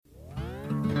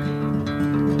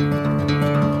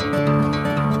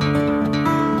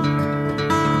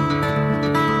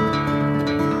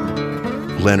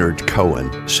Leonard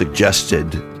Cohen,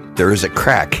 suggested there is a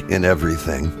crack in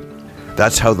everything.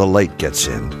 That's how the light gets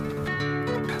in.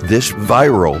 This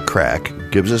viral crack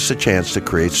gives us a chance to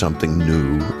create something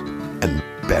new and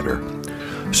better.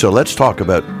 So let's talk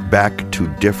about back to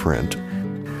different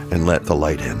and let the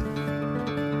light in.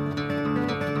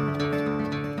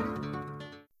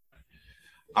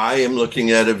 I am looking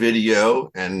at a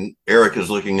video and Eric is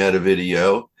looking at a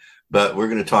video, but we're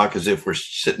going to talk as if we're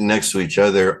sitting next to each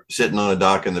other, sitting on a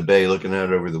dock in the bay, looking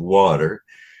out over the water.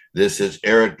 This is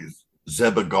Eric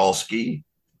Zebagalski.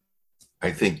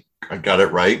 I think I got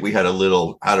it right. We had a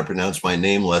little how to pronounce my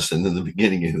name lesson in the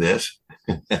beginning of this.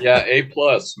 Yeah, A+,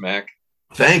 Mac.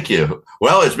 Thank you.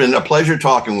 Well, it's been a pleasure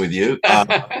talking with you. And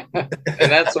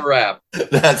that's a wrap.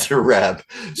 That's a wrap.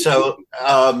 So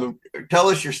tell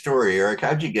us your story, Eric.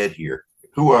 How'd you get here?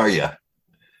 Who are you?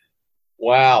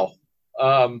 Wow.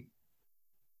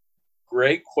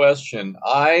 Great question.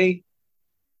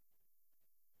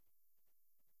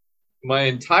 My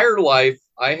entire life,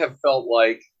 I have felt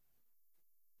like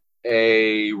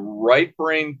a right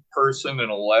brain person in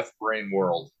a left brain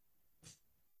world.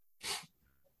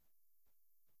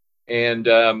 And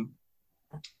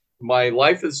my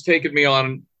life has taken me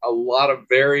on a lot of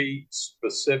very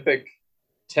specific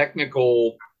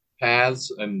technical paths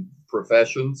and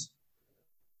professions.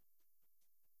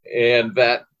 And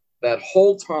that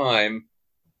whole time,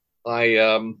 I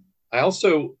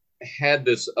also had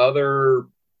this other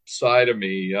side of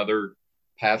me, other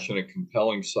passionate,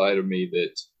 compelling side of me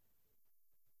that,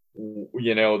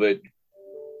 that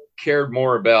cared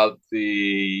more about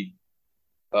the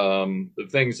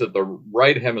things that the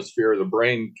right hemisphere of the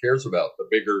brain cares about, the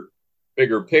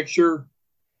bigger picture,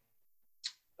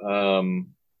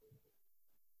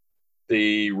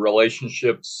 the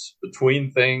relationships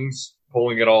between things,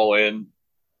 pulling it all in,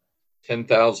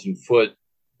 10,000-foot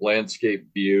landscape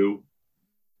view.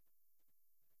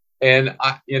 And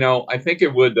I think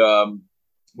it would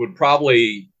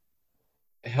probably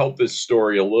help this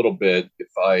story a little bit if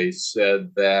I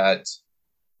said that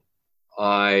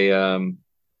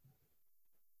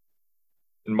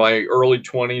in my early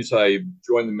 20s, I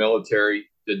joined the military,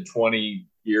 did 20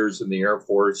 years in the Air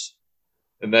Force.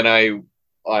 And then I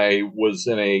was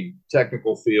in a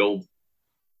technical field,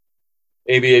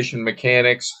 aviation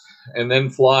mechanics, and then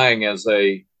flying as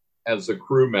a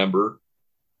crew member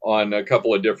on a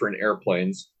couple of different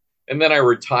airplanes. And then I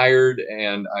retired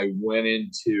and I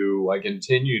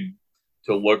continued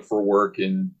to look for work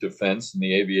in defense in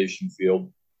the aviation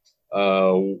field,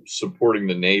 supporting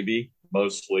the Navy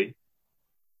mostly.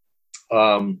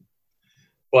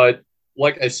 But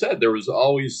like I said, there was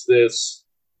always this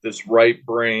right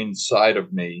brain side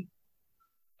of me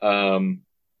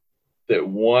that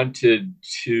wanted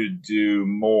to do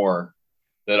more,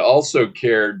 that also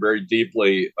cared very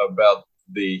deeply about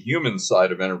the human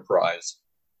side of enterprise,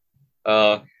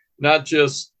 not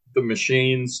just the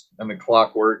machines and the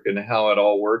clockwork and how it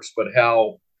all works, but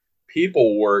how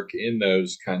people work in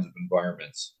those kinds of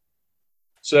environments.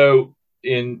 So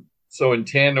in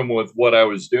tandem with what I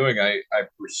was doing, I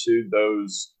pursued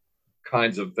those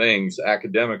kinds of things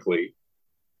academically.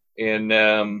 And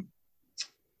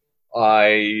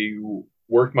I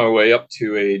worked my way up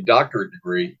to a doctorate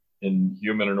degree in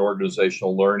human and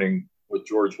organizational learning with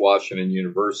George Washington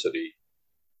University.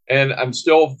 And I'm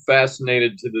still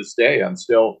fascinated to this day. I'm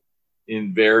still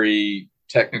in very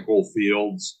technical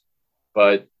fields,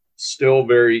 but still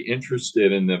very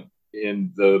interested in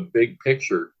the big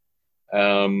picture.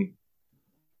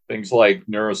 Things like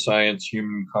neuroscience,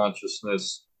 human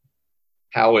consciousness,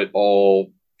 how it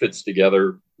all fits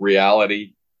together,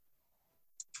 reality,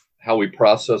 how we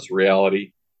process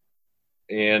reality,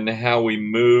 and how we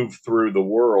move through the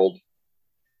world.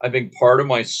 I think part of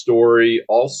my story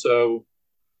also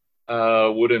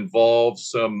would involve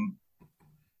some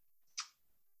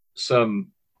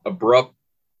abrupt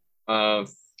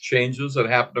changes that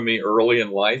happened to me early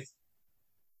in life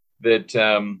that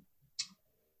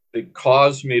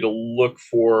caused me to look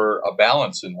for a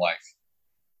balance in life.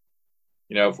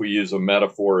 If we use a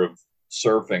metaphor of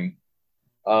surfing,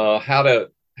 how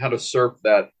to surf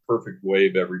that perfect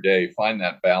wave every day, find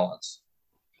that balance,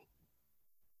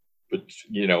 but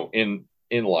in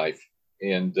life,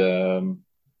 and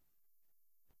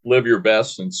live your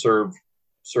best and serve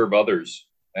others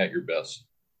at your best.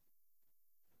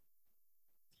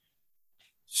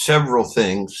 Several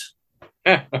things.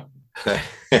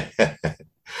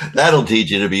 That'll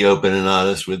teach you to be open and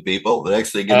honest with people. The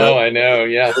next thing you know, I know,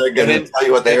 yeah, they're going to tell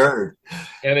you what they heard.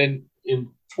 And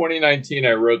in 2019,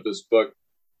 I wrote this book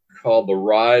called The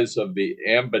Rise of the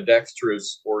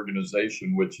Ambidextrous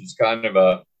Organization, which is kind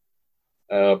of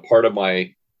a part of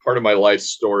my part of my life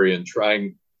story, and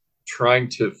trying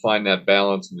to find that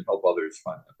balance and help others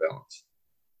find that balance.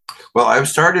 Well, I've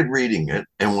started reading it,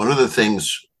 and one of the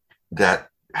things that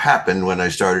happened when I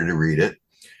started to read it,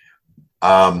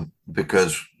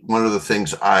 because one of the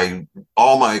things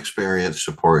all my experience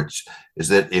supports is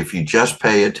that if you just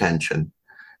pay attention,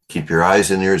 keep your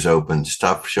eyes and ears open,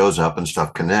 stuff shows up and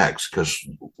stuff connects. Because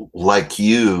like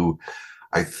you,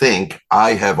 I think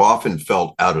I have often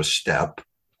felt out of step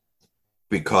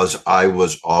because I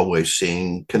was always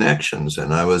seeing connections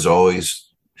and I was always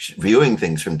viewing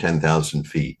things from 10,000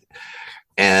 feet.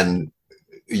 And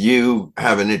you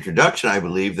have an introduction, I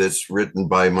believe, that's written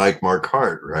by Mike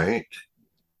Marquardt, right?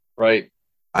 Right.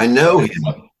 I know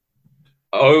him.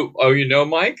 Oh, you know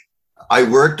Mike? I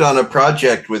worked on a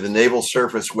project with the Naval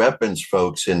Surface Weapons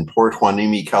folks in Port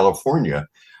Hueneme, California,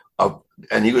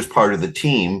 and he was part of the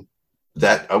team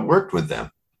that worked with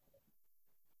them.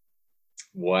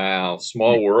 Wow,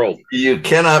 small world. You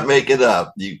cannot make it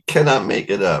up. You cannot make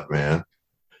it up, man.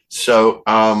 So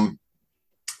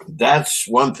that's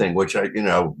one thing which I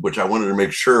wanted to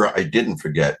make sure I didn't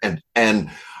forget.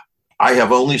 And I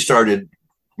have only started,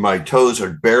 my toes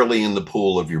are barely in the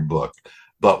pool of your book.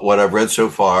 But what I've read so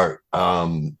far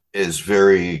is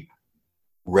very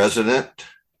resonant,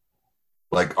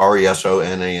 like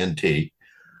RESONANT,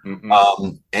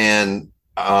 and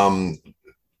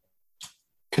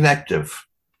connective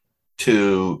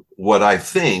to what I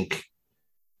think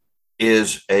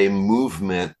is a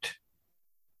movement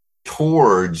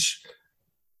towards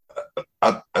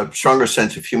a stronger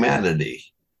sense of humanity.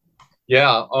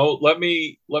 Yeah. Oh, let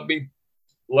me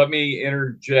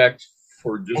interject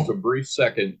for just a brief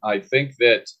second. I think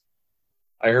that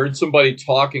I heard somebody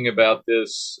talking about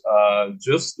this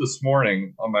just this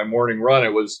morning on my morning run.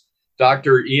 It was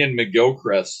Dr. Ian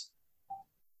McGilchrist,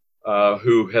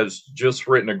 who has just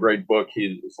written a great book.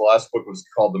 His last book was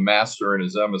called The Master and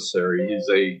His Emissary. He's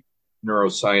a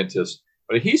neuroscientist.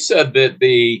 But he said that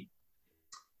the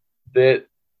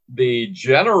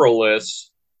generalists,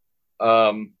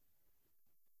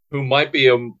 who might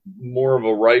be more of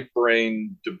a right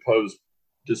brain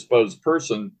disposed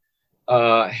person,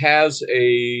 has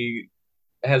a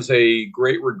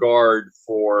great regard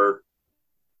for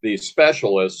the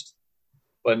specialist,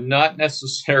 but not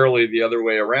necessarily the other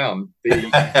way around.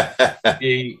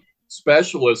 The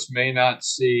specialist may not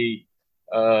see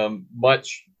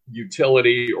much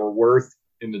utility or worth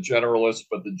in the generalist,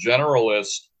 but the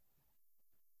generalist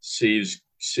sees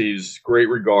great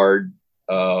regard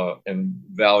and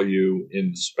value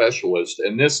in specialist.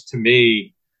 And this, to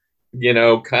me,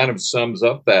 kind of sums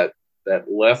up that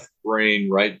left brain,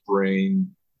 right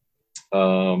brain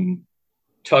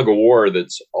tug of war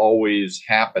that's always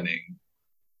happening,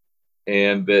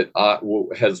 and that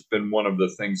has been one of the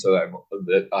things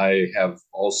that I have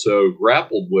also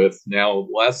grappled with. Now,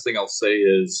 last thing I'll say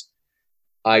is,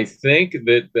 I think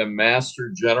that the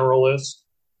master generalist,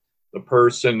 the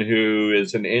person who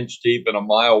is an inch deep and a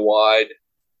mile wide,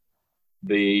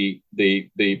 the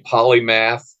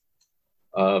polymath,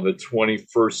 the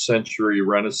 21st century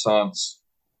Renaissance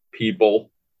people,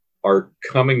 are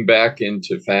coming back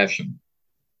into fashion,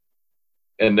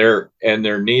 and they're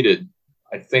needed.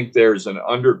 I think there's an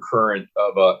undercurrent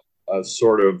of a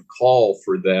sort of call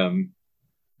for them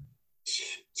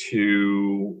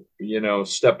to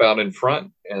step out in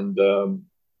front. And to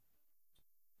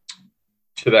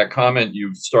that comment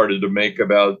you started to make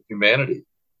about humanity,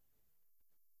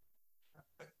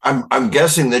 I'm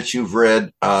guessing that you've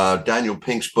read Daniel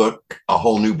Pink's book, A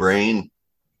Whole New Brain.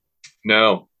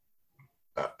 No.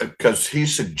 Because he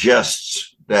suggests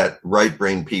that right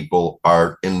brain people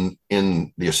are in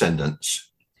the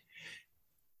ascendants.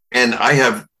 And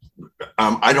I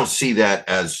don't see that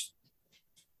as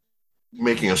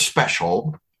making us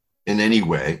special in any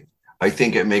way. I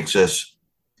think it makes us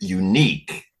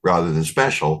unique rather than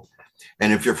special.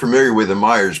 And if you're familiar with the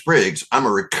Myers-Briggs, I'm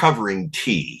a recovering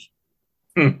T.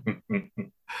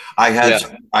 I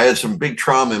had some big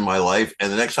trauma in my life,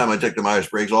 and the next time I took the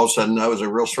Myers-Briggs, all of a sudden I was a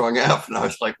real strong F, and I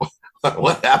was like,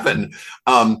 what happened?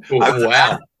 Wow.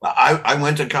 I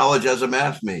went to college as a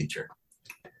math major.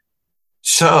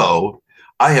 So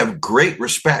I have great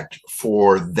respect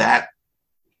for that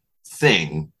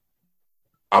thing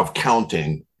of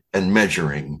counting and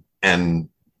measuring and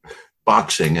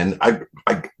boxing. And I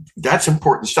that's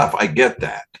important stuff. I get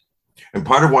that. And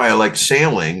part of why I like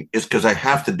sailing is because I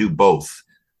have to do both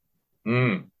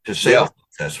to sail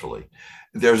successfully.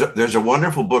 There's a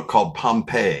wonderful book called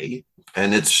Pompeii,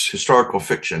 and it's historical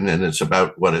fiction, and it's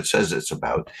about what it says it's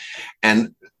about.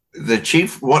 And the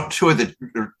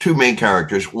two main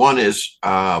characters, one is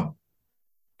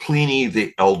Pliny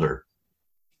the Elder.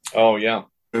 Oh, yeah.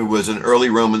 who was an early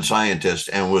Roman scientist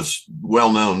and was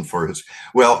well known for his.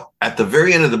 Well, at the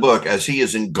very end of the book, as he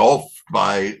is engulfed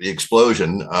by the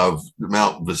explosion of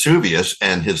Mount Vesuvius,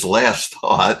 and his last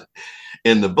thought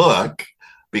in the book,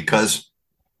 because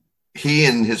he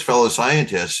and his fellow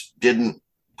scientists didn't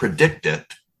predict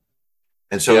it.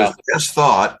 And so his best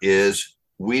thought is,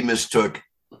 we mistook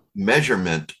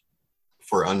measurement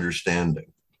for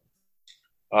understanding.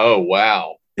 Oh,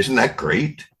 wow. Isn't that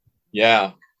great?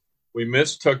 Yeah. We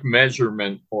mistook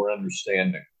measurement for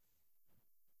understanding.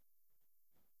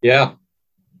 Yeah.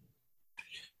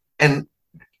 And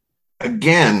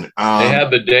again, they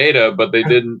had the data, but they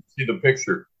didn't see the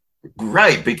picture.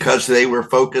 Right, because they were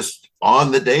focused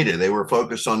on the data. They were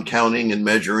focused on counting and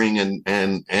measuring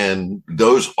and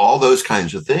all those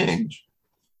kinds of things.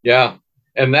 Yeah.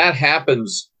 And that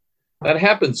happens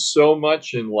so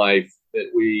much in life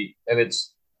and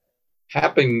it's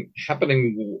happening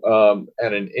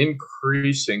at an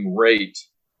increasing rate,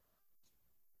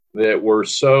 that we're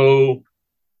so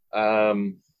I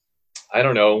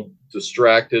don't know,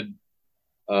 distracted,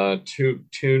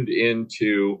 tuned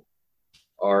into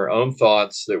our own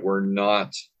thoughts, that we're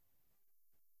not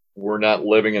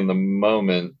living in the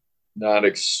moment,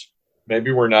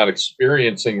 maybe we're not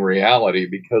experiencing reality,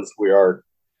 because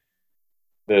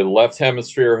the left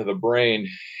hemisphere of the brain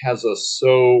has us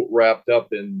so wrapped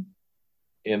up in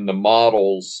the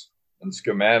models and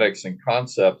schematics and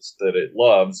concepts that it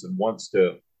loves and wants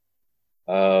to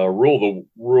rule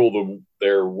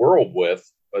their world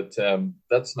with, but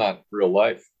that's not real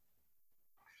life.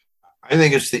 I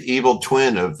think it's the evil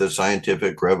twin of the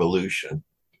scientific revolution.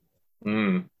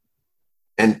 Mm.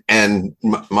 And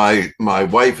my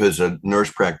wife is a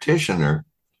nurse practitioner,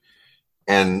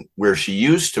 and where she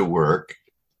used to work,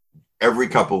 every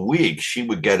couple of weeks she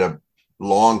would get a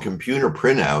long computer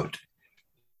printout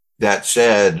that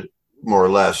said, more or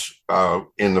less,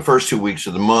 in the first 2 weeks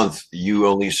of the month, you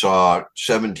only saw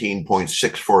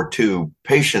 17.642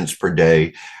 patients per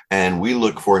day, and we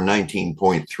look for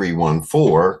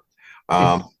 19.314.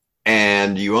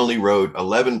 And you only wrote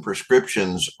 11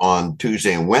 prescriptions on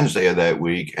Tuesday and Wednesday of that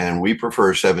week, and we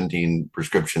prefer 17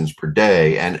 prescriptions per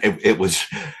day. And it was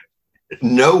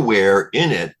nowhere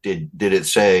in it did it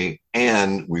say,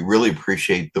 and we really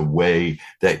appreciate the way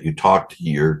that you talk to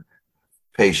your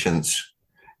patients,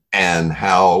 and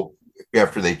how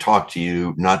after they talk to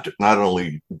you, not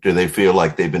only do they feel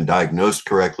like they've been diagnosed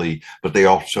correctly, but they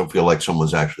also feel like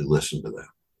someone's actually listened to them.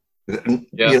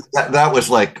 Yeah. You know, that was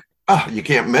like, oh, you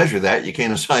can't measure that. You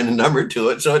can't assign a number to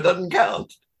it, so it doesn't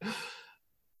count.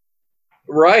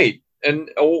 Right. And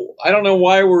I don't know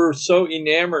why we're so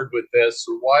enamored with this,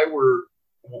 or why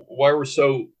we're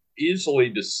so easily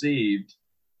deceived.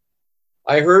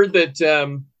 I heard that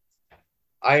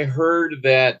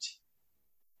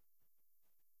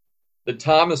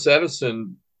Thomas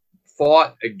Edison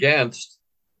fought against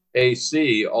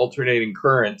AC, alternating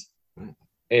current,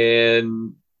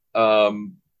 and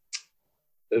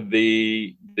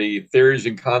the theories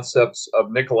and concepts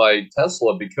of Nikola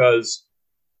Tesla, because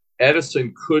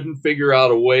Edison couldn't figure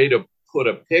out a way to put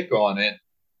a pick on it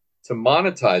to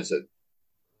monetize it,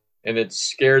 and it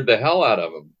scared the hell out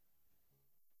of him.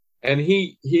 And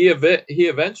he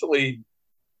eventually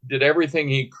did everything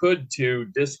he could to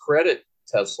discredit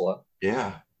Tesla.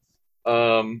 Yeah.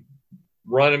 Run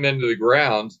him into the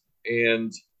ground,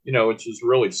 and it's just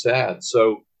really sad.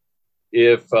 So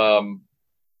if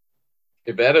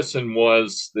Edison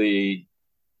was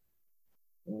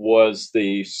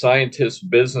the scientist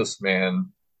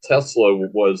businessman, Tesla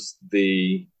was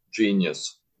the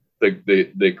genius,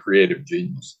 the creative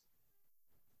genius.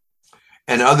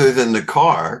 And other than the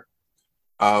car,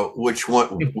 which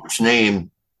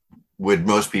name would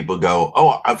most people go,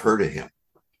 oh, I've heard of him?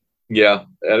 Yeah,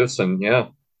 Edison. Yeah.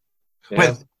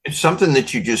 But it's something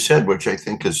that you just said, which I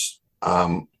think is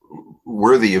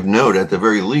worthy of note at the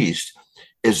very least,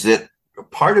 is that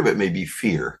part of it may be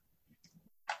fear.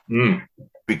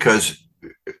 Because,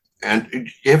 and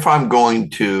if I'm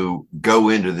going to go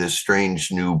into this strange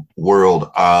new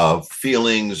world of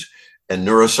feelings and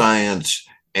neuroscience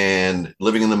and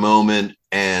living in the moment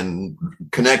and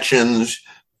connections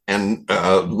and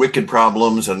wicked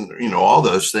problems and all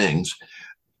those things,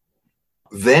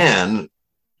 then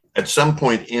at some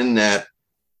point in that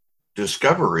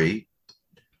discovery,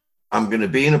 I'm going to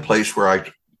be in a place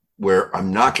where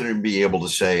I'm not going to be able to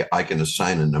say, I can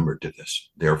assign a number to this,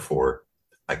 therefore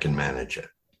I can manage it.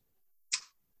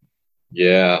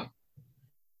 Yeah.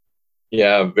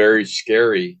 Yeah, very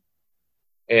scary.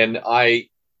 And I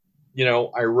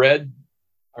read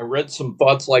some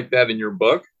thoughts like that in your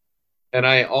book. And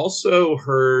I also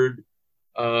heard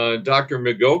Dr.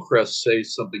 McGilchrist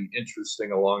says something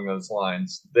interesting along those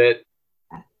lines, that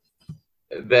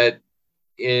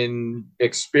in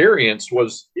experience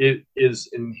it is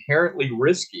inherently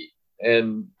risky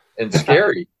and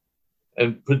scary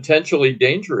and potentially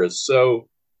dangerous. So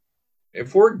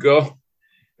if we're going,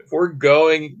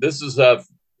 this is a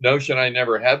notion I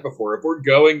never had before. If we're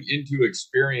going into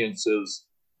experiences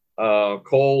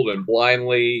cold and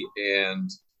blindly and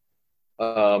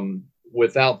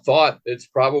without thought, it's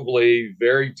probably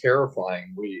very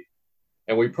terrifying. We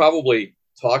probably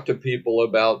talk to people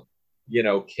about,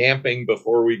 camping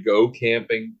before we go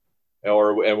camping,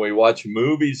 and we watch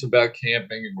movies about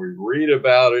camping and we read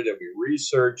about it and we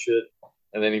research it,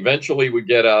 and then eventually we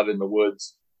get out in the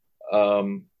woods.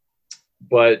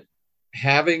 But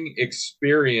having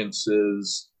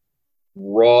experiences,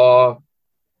 raw,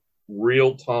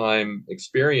 real time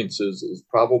experiences, is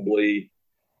probably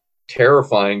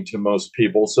terrifying to most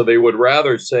people. So they would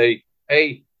rather say,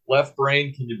 hey, left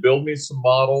brain, can you build me some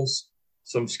models,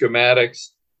 some schematics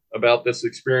about this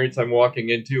experience I'm walking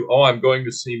into? Oh, I'm going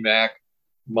to see Mac.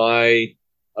 My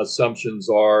assumptions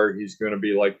are he's going to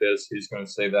be like this. He's going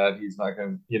to say that. He's not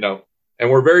going to, and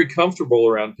we're very comfortable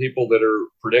around people that are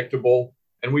predictable,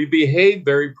 and we behave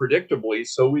very predictably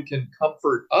so we can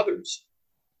comfort others.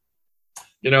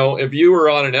 If you were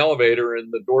on an elevator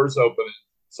and the doors open and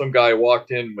some guy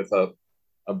walked in with a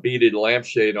beaded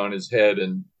lampshade on his head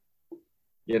and,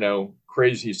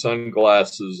 crazy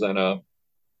sunglasses and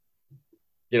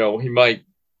he might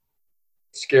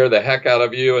scare the heck out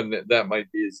of you, and that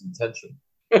might be his intention.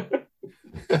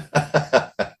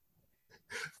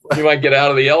 You might get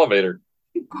out of the elevator.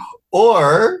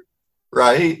 Or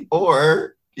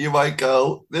you might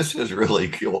go, this is really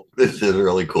cool. This is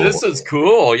really cool. This is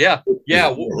cool. Yeah. Yeah.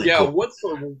 Really yeah. cool.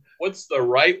 What's the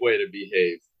right way to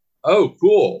behave? Oh,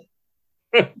 cool.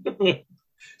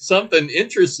 Something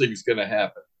interesting is going to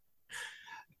happen.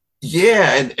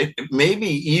 Yeah. And maybe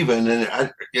even,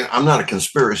 and I'm not a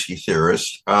conspiracy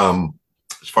theorist, as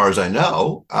far as I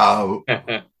know,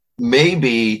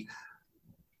 maybe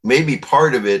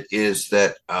part of it is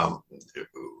that a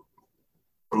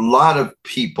lot of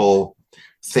people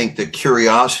think that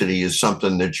curiosity is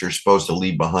something that you're supposed to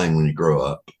leave behind when you grow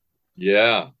up.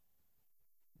 Yeah.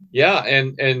 Yeah.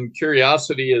 And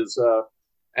curiosity is,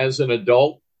 as an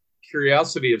adult,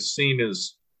 curiosity is seen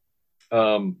as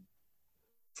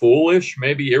foolish,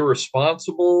 maybe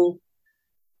irresponsible,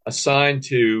 assigned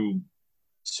to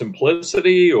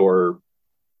simplicity, or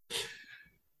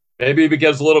maybe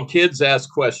because little kids ask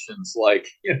questions like,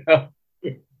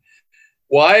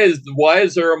 why is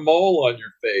there a mole on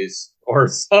your face or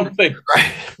something?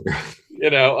 Right.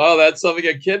 Oh, that's something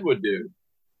a kid would do.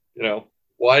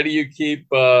 Why do you keep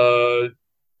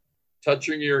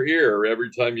touching your ear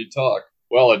every time you talk?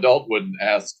 Well, adult wouldn't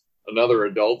ask another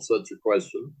adult such a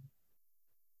question.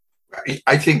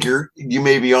 I think you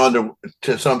may be on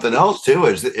to something else too,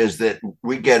 is that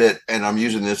we get it, and I'm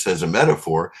using this as a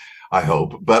metaphor, I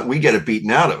hope, but we get it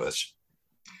beaten out of us.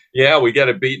 Yeah, we get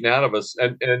it beaten out of us.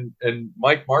 And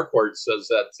Mike Marquardt says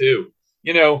that too.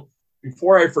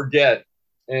 Before I forget,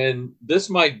 and this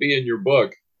might be in your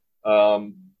book,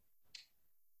 I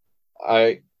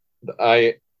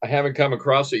haven't come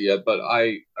across it yet, but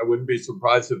I wouldn't be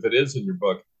surprised if it is in your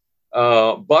book.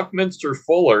 Buckminster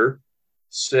Fuller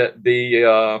said,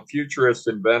 the futurist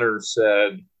inventor,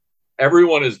 said,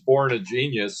 everyone is born a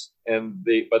genius,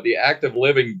 but the act of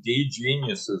living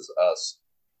de-geniuses us.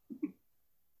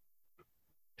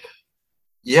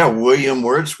 Yeah, William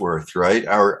Wordsworth, right?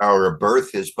 Our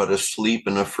birth is but a sleep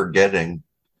and a forgetting.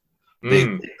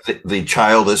 The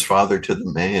child is father to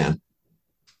the man.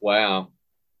 Wow.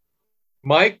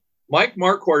 Mike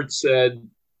Marquardt said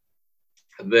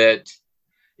that,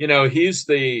 he's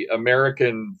the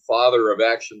American father of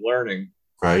action learning.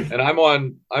 Right. And I'm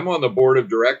on the board of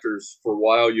directors for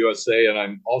Weil USA, and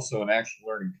I'm also an action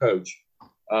learning coach.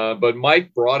 But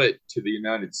Mike brought it to the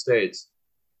United States.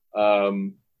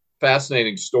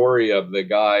 Fascinating story of the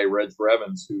guy, Reg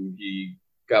Brevins, who he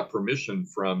got permission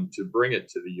from to bring it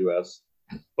to the US.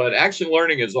 But action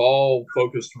learning is all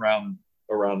focused around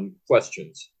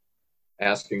questions,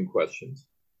 asking questions.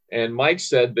 And Mike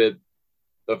said that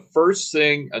the first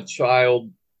thing a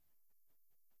child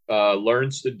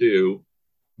learns to do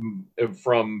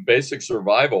from basic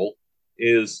survival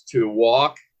is to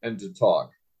walk and to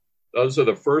talk. Those are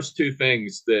the first two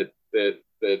things that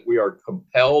we are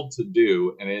compelled to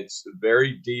do, and it's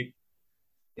very deep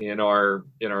in our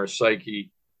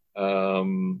psyche,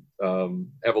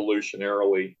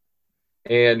 evolutionarily.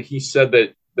 And he said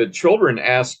that the children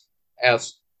ask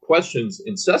questions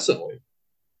incessantly.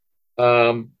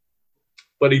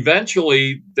 but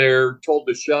eventually they're told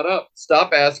to shut up,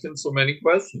 stop asking so many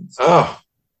questions. Oh,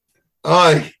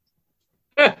 oh,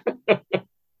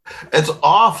 it's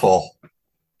awful.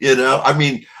 I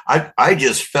mean, I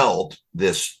just felt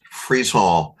this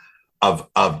frisson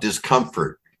of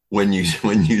discomfort when you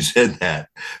said that,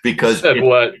 because Said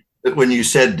what? when you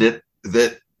said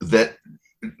that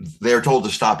they're told to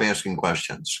stop asking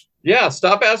questions. Yeah,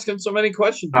 stop asking so many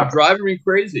questions. You're driving me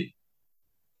crazy.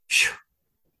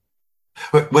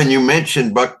 When you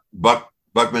mentioned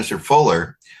Buckminster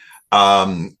Fuller,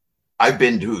 I've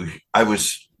been to. I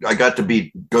got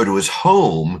to go to his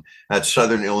home at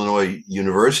Southern Illinois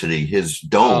University, his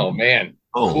dome. Oh man,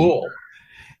 home. Cool.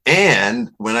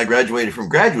 And when I graduated from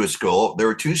graduate school, there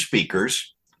were two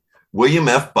speakers, William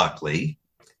F. Buckley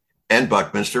and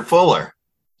Buckminster Fuller.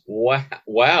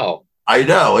 Wow. I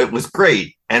know, it was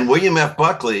great. And William F.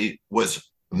 Buckley was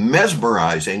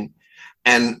mesmerizing.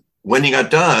 And when he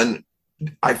got done,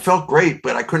 I felt great,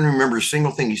 but I couldn't remember a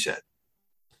single thing he said,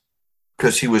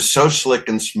 because he was so slick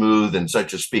and smooth and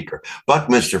such a speaker.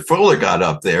 Buckminster Fuller got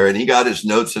up there and he got his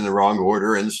notes in the wrong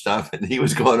order and stuff, and he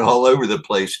was going all over the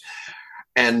place.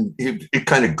 And he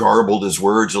kind of garbled his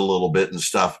words a little bit and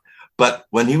stuff. But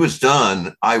when he was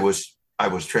done, I was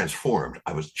transformed.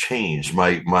 I was changed.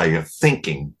 My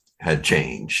thinking had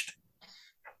changed.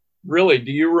 Really?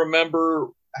 Do you remember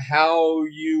how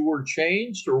you were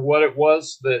changed, or what it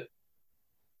was that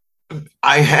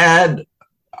I had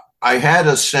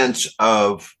a sense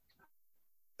of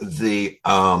the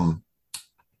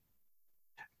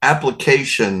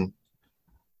application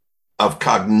of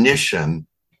cognition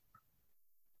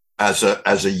as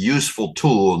a useful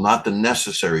tool, not the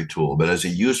necessary tool, but as a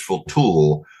useful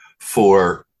tool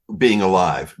for being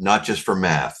alive, not just for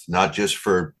math, not just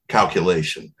for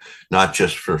calculation, not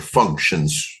just for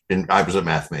functions. I was a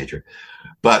math major,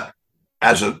 but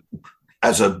as a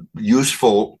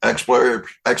useful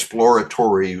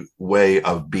exploratory way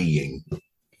of being.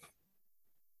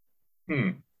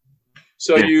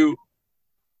 So yeah.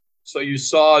 you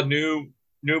saw a new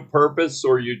purpose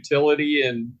or utility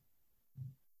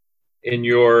in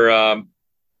your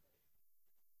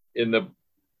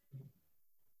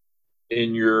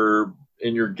in your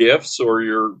gifts or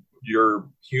your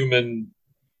human.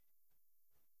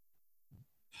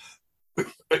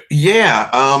 Yeah,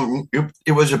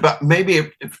 it was about,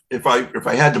 maybe if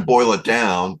I had to boil it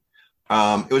down,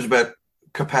 it was about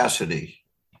capacity.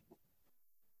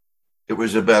 It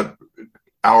was about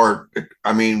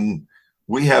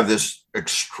we have this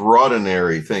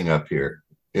extraordinary thing up here,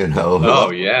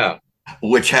 Oh yeah.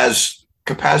 Which has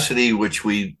capacity, which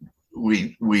we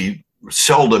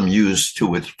seldom use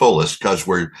to its fullest because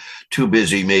we're too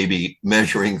busy maybe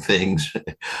measuring things.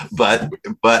 but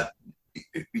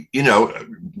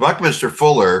Buckminster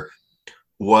Fuller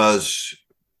was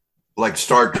like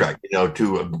Star Trek,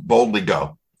 to boldly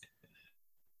go.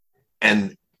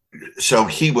 And so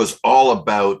he was all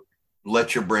about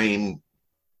let your brain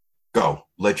go,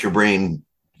 let your brain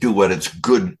do what it's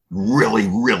good, really,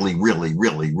 really, really,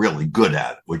 really, really good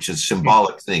at, which is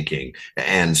symbolic thinking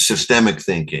and systemic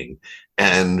thinking.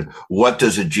 And what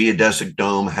does a geodesic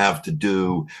dome have to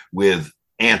do with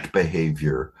ant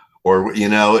behavior? Or,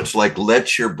 it's like,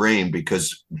 let your brain,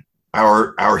 because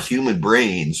our human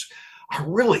brains are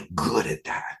really good at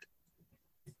that.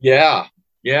 Yeah.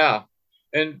 Yeah.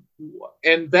 And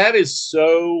that is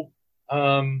so,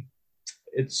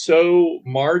 it's so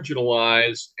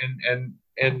marginalized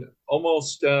and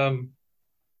almost, well,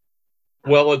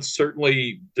 it's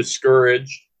certainly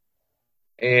discouraged,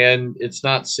 and it's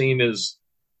not seen as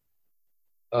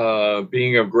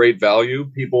being of great value.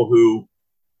 People who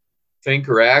think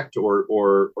or act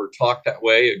or talk that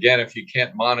way, again, if you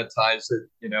can't monetize it,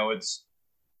 it's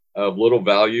of little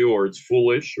value, or it's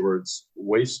foolish, or it's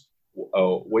waste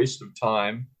of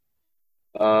time.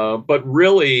 But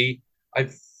really, I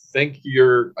think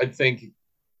you're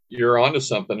onto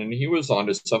something, and he was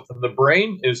onto something. The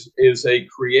brain is a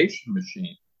creation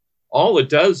machine. All it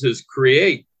does is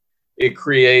create. It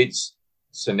creates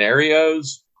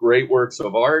scenarios, great works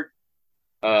of art,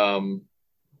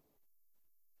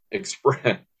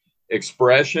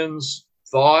 expressions,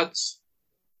 thoughts,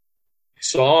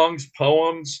 songs,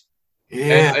 poems.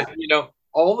 Yeah. And the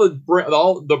only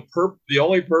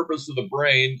purpose of the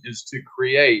brain is to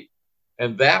create,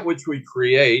 and that which we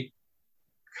create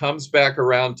comes back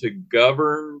around to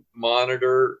govern,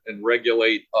 monitor, and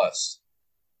regulate us.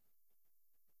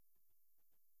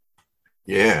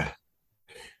 Yeah.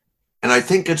 And I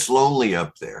think it's lonely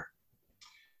up there.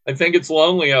 I think it's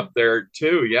lonely up there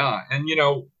too. Yeah. And,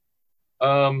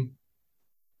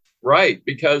 right.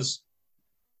 Because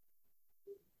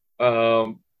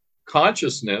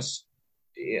consciousness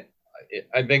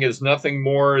I think is nothing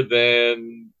more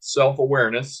than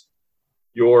self-awareness.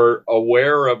 You're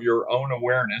aware of your own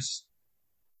awareness.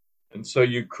 And so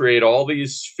you create all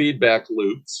these feedback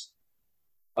loops.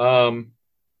 So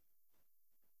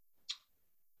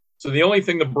the only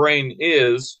thing the brain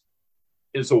is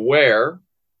aware.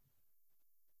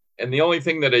 And the only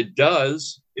thing that it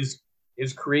does is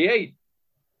create.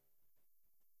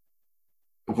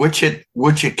 Which it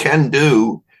can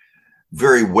do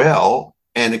very well,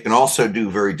 and it can also do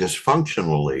very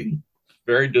dysfunctionally.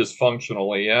 Very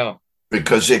dysfunctionally, yeah.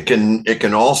 Because it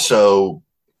can also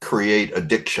create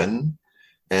addiction,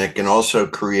 and it can also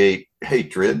create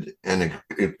hatred, and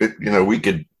we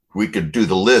could do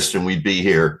the list and we'd be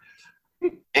here.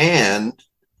 And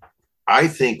I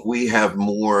think we have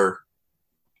more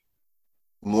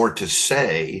to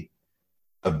say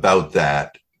about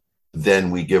that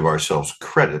than we give ourselves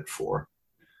credit for.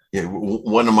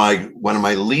 One of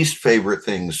my least favorite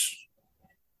things,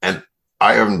 and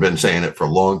I haven't been saying it for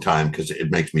a long time because it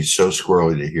makes me so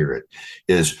squirrely to hear it,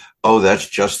 is, oh, that's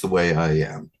just the way I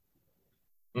am.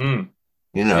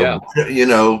 Yeah.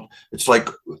 It's like,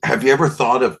 have you ever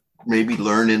thought of maybe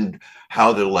learning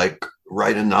how to like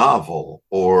write a novel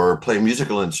or play a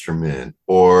musical instrument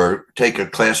or take a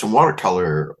class in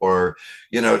watercolor? Or,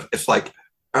 it's like,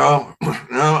 oh,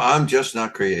 no, I'm just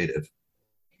not creative.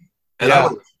 And yeah.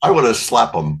 I would have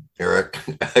slapped them, Eric.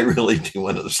 I really do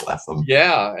want to slap them.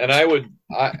 Yeah, and I would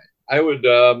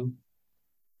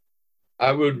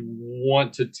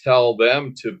want to tell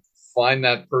them to find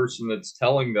that person that's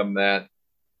telling them that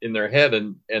in their head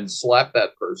and slap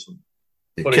that person.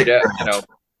 Put a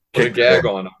gag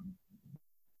on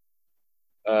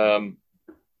them.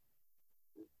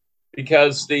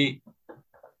 Because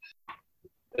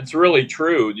it's really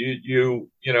true.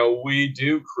 We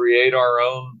do create our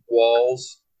own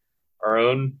walls, our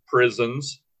own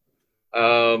prisons,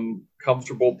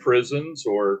 comfortable prisons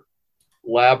or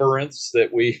labyrinths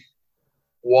that we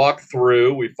walk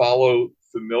through. We follow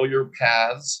familiar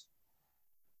paths.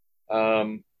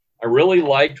 I really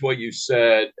liked what you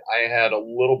said. I had a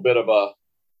little bit of a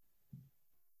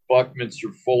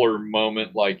Buckminster Fuller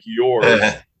moment like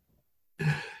yours.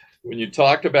 When you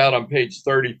talked about on page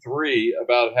 33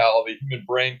 about how the human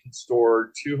brain can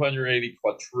store 280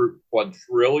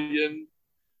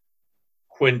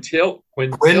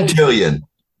 quintillion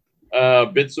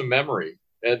bits of memory.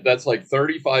 And that's like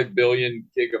 35 billion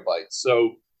gigabytes.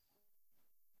 So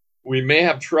we may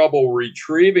have trouble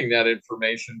retrieving that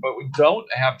information, but we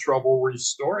don't have trouble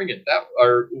restoring it.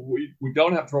 We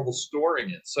don't have trouble storing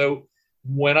it. So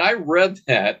when I read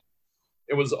that,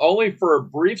 it was only for a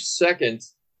brief second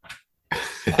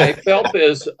I felt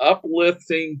this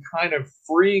uplifting kind of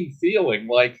freeing feeling,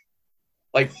 like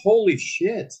holy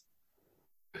shit,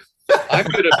 I'm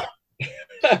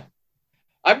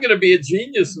gonna be a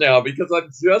genius now because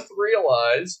I've just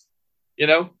realized,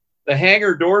 the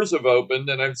hangar doors have opened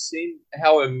and I've seen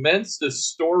how immense this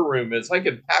storeroom is. I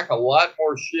could pack a lot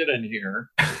more shit in here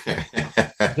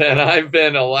than I've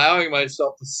been allowing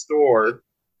myself to store.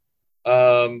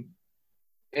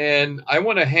 And I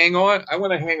want to hang on. I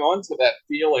want to hang on to that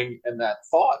feeling and that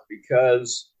thought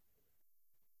because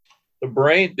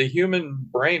the human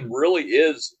brain really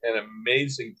is an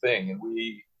amazing thing. And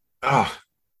we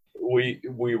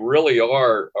really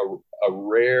are a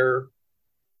rare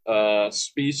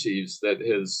species that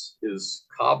is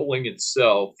cobbling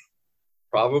itself,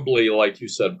 probably, like you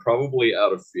said, probably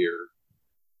out of fear.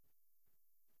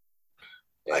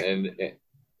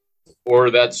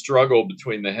 Or that struggle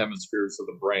between the hemispheres of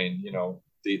the brain,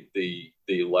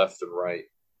 the left and right.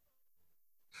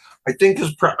 I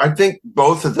think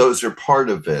both of those are part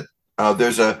of it.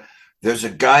 There's a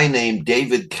guy named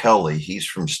David Kelly. He's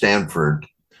from Stanford,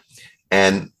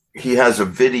 and he has a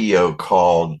video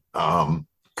called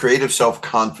 "Creative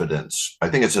Self-Confidence." I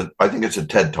think it's a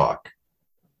TED Talk,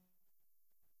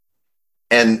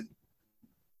 and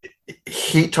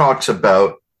he talks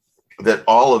about that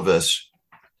all of us.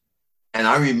 And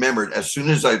I remembered as soon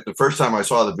as the first time I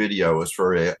saw the video was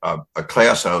for a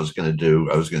class I was going to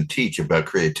do. I was going to teach about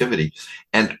creativity.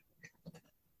 And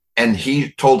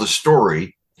he told a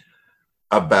story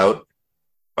about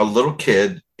a little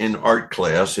kid in art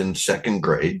class in second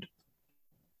grade.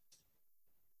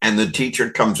 And the teacher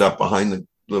comes up behind the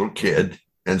little kid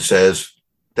and says,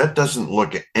 "That doesn't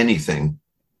look anything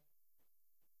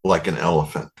like an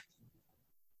elephant."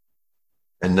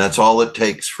 And that's all it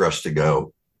takes for us to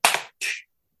go.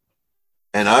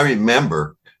 And I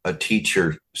remember a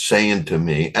teacher saying to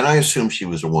me, and I assume she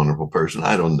was a wonderful person,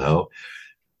 I don't know.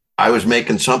 I was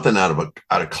making something out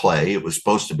of clay. It was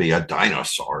supposed to be a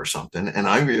dinosaur or something. And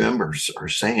I remember her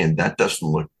saying, "That doesn't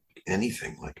look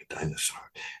anything like a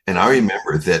dinosaur. And I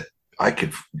remember that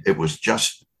it was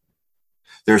just,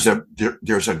 there's a,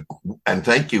 and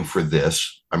thank you for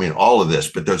this. I mean, all of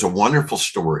this, but there's a wonderful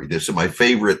story. This is my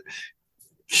favorite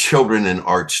children and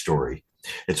art story.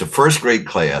 It's a first grade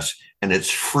class and it's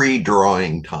free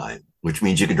drawing time, which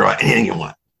means you can draw anything you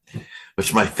want, which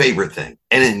is my favorite thing,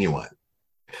 anything you want.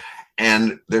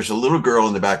 And there's a little girl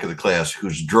in the back of the class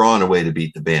who's drawn a way to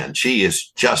beat the band. She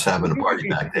is just having a party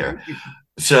back there.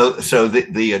 So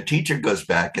the teacher goes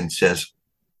back and says,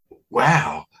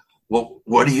 wow, well,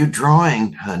 what are you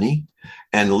drawing, honey?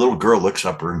 And the little girl looks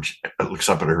up at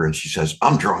her and she says,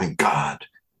 I'm drawing God.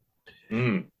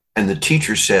 And the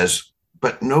teacher says,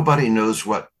 but nobody knows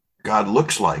what God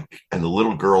looks like. And the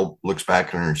little girl looks back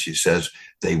at her and she says,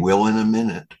 they will in a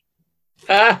minute.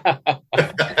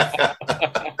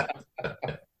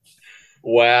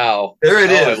 Wow. There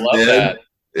it is. I love that.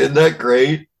 Isn't that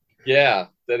great? Yeah,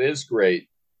 that is great.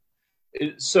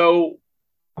 So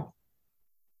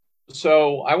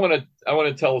I want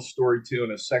to tell a story too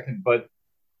in a second, but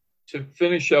to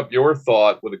finish up your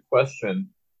thought with a question,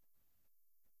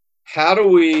 how do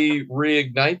we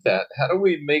reignite that? How do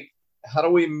we make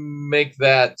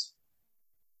that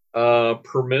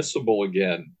permissible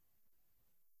again?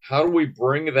 How do we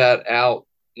bring that out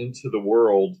into the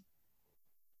world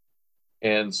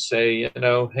and say,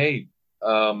 hey,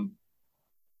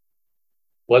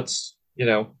 let's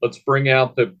bring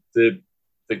out the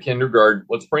kindergarten.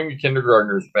 Let's bring the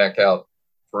kindergartners back out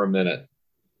for a minute.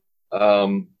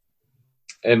 And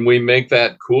we make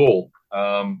that cool.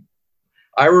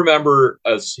 I remember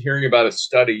us hearing about a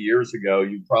study years ago,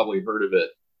 you probably heard of it,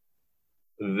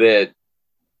 that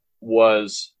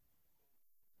was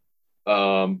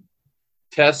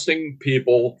testing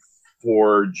people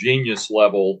for genius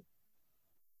level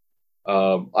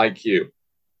IQ.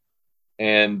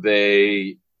 And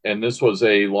this was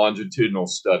a longitudinal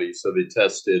study. So they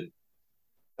tested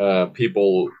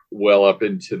people well up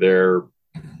into their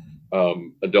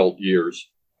adult years.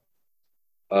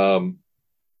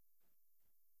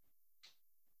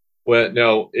 Well,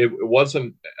 no, it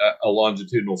wasn't a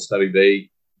longitudinal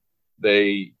study.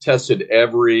 They tested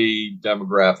every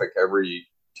demographic, every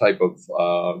type of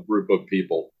group of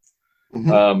people.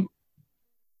 Mm-hmm.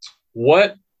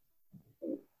 What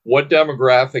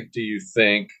demographic do you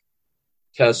think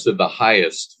tested the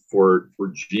highest for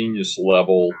genius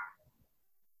level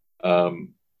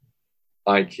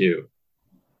IQ?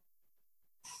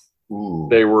 Ooh.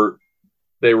 They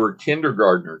were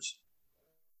kindergartners.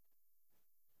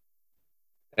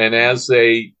 And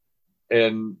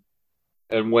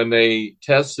and when they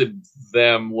tested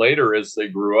them later as they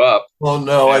grew up. Oh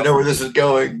no, I know where this is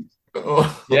going.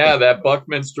 Oh. Yeah, that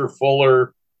Buckminster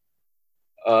Fuller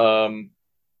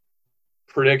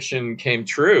prediction came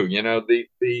true. The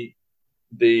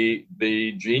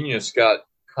genius got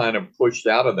kind of pushed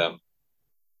out of them.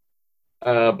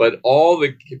 But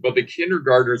the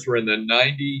kindergartners were in the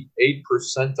 98th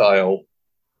percentile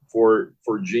for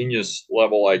genius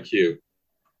level IQ.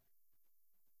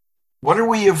 What are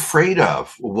we afraid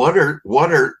of? What are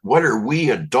we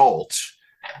adults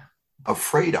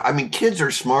afraid of? I mean, kids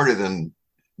are smarter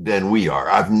than we are.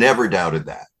 I've never doubted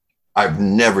that.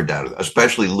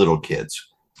 Especially little kids.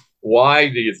 Why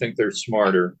do you think they're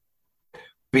smarter?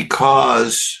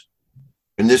 Because,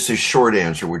 and this is short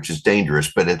answer, which is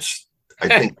dangerous, but I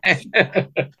think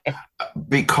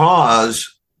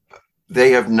because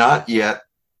they have not yet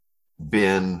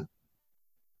been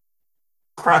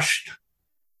crushed.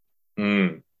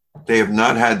 They have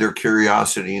not had their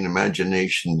curiosity and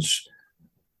imaginations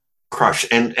crushed.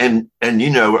 And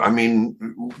I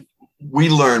mean, we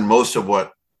learn most of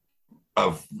what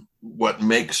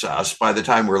makes us by the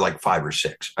time we're like 5 or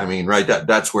 6. I mean, right.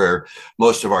 That's where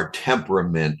most of our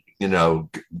temperament,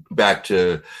 back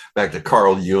to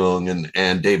Carl Jung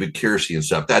and David Keirsey and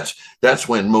stuff. That's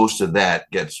when most of that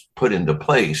gets put into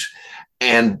place.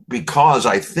 And because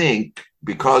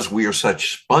we are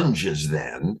such sponges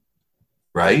then,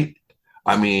 right?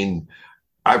 I mean,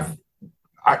 I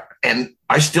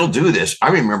still do this.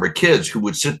 I remember kids who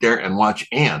would sit there and watch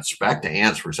Back to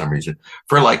Ants for some reason,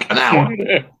 for like an hour,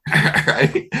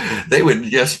 right? They would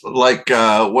just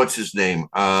what's his name?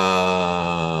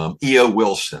 E.O.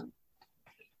 Wilson,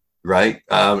 right?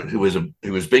 Who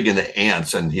was big into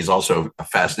ants, and he's also a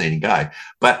fascinating guy.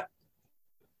 But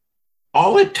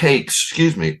all it takes,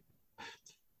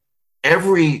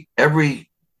 every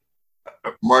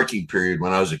marking period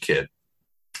when I was a kid,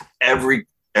 every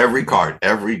card,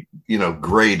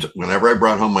 grades, whenever I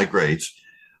brought home my grades,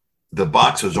 the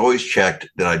box was always checked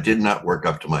that I did not work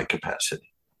up to my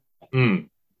capacity.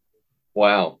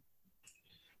 Wow.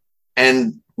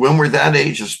 And when we're that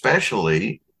age,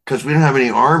 especially because we don't have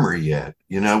any armor yet,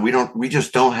 we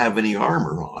just don't have any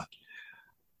armor on.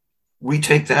 We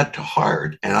take that to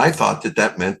heart. And I thought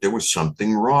that meant there was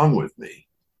something wrong with me.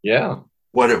 Yeah.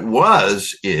 What it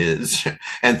was is,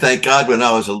 and thank God when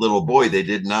I was a little boy, they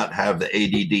did not have the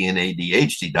ADD and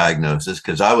ADHD diagnosis,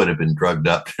 because I would have been drugged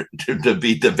up to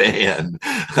beat the band.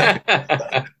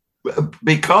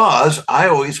 Because I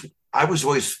was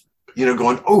always,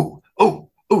 going, oh,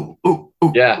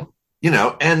 yeah.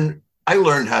 And I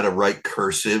learned how to write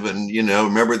cursive and,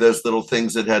 remember those little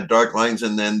things that had dark lines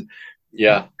and then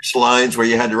lines where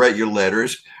you had to write your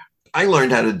letters. I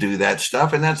learned how to do that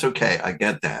stuff, and that's okay. I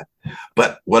get that.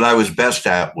 But what I was best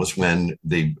at was when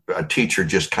the teacher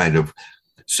just kind of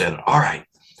said, all right,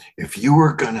 if you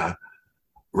were going to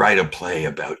write a play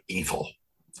about evil,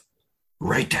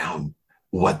 write down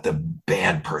what the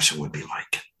bad person would be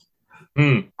like.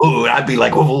 Oh, I'd be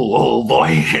like, oh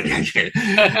boy.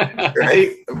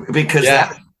 Right? Because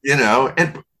that,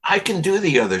 and I can do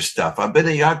the other stuff. I've been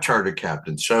a yacht charter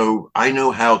captain, so I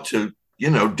know how to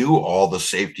do all the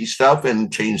safety stuff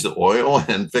and change the oil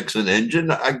and fix an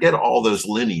engine. I get all those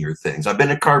linear things. I've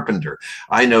been a carpenter.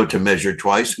 I know to measure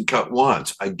twice and cut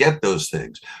once. I get those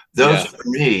things. Those for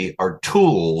me are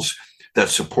tools that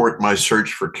support my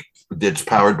search that's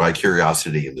powered by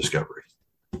curiosity and discovery.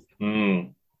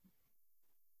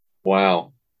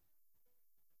 Wow.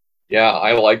 Yeah,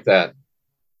 I like that.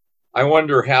 I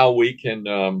wonder how we can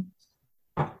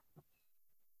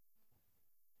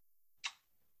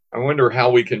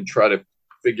try to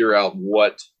figure out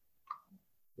what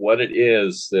it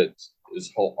is that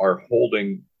are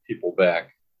holding people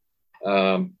back.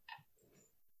 Boy,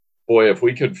 if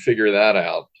we could figure that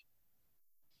out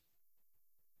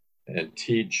and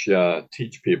teach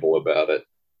people about it,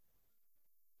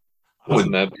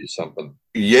 wouldn't that be something?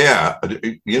 Yeah,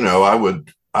 I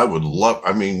would love.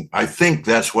 I mean, I think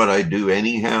that's what I do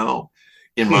anyhow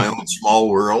in my own small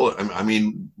world. I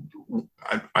mean,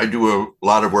 I do a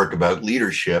lot of work about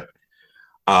leadership,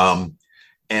 and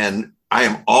I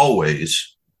am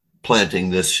always planting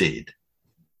this seed.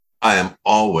 I am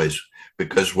always,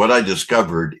 because what I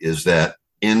discovered is that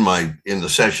in the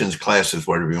sessions, classes,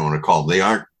 whatever you want to call them, they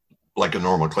aren't like a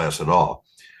normal class at all.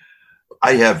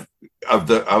 I have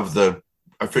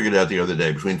I figured out the other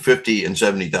day, between 50 and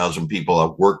 70,000 people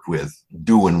I've worked with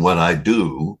doing what I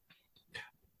do.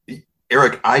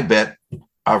 Eric, I bet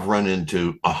I've run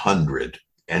into 100,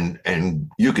 and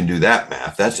you can do that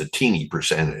math. That's a teeny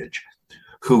percentage,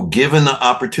 who, given the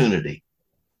opportunity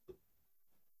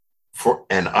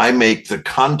and I make the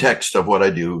context of what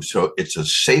I do so it's a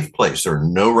safe place. There are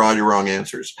no right or wrong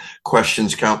answers.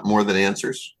 Questions count more than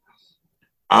answers.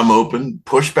 I'm open,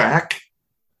 push back.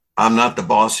 I'm not the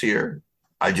boss here.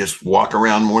 I just walk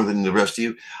around more than the rest of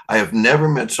you. I have never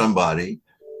met somebody,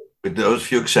 with those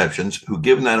few exceptions, who,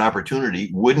 given that opportunity,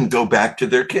 wouldn't go back to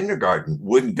their kindergarten,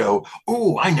 wouldn't go,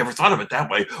 oh, I never thought of it that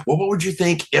way. Well, what would you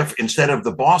think if, instead of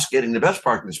the boss getting the best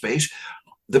parking space,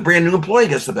 the brand new employee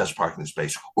gets the best parking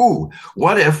space? Ooh,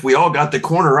 what if we all got the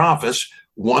corner office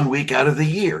 1 week out of the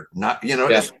year? Not,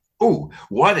 ooh,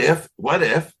 what if,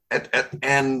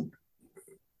 and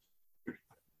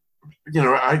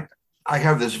I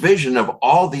have this vision of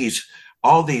all these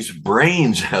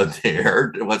brains out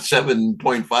there, what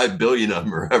 7.5 billion of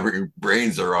them, or however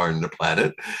brains there are on the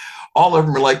planet. All of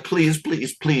them are like, please,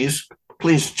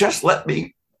 just let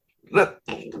me,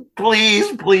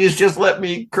 please just let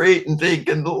me create and think,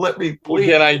 and let me, please.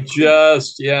 Can I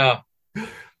just,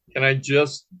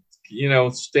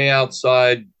 stay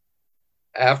outside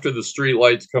after the street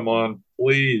lights come on,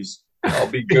 please? I'll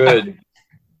be good.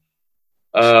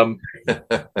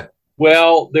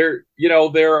 Well, there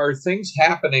are things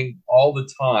happening all the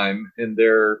time, and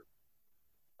there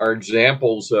are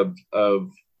examples of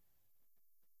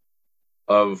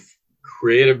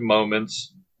creative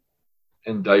moments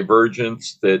and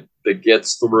divergence that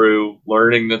gets through,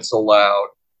 learning that's allowed.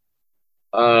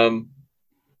 And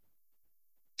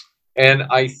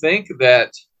I think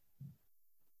that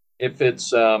if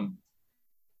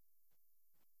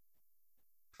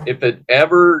it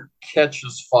ever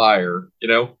catches fire,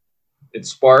 it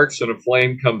sparks and a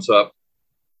flame comes up.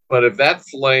 But if that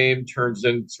flame turns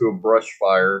into a brush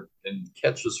fire and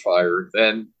catches fire,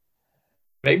 then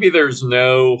maybe there's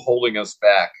no holding us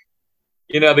back.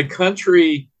 The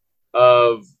country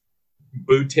of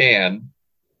Bhutan,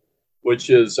 which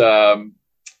is, I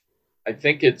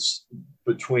think it's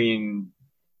between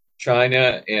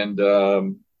China and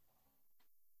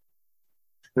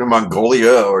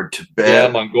Mongolia or Tibet. Yeah,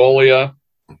 Mongolia.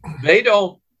 They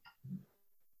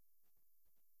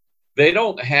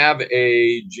don't have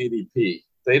a GDP.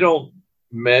 They don't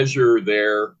measure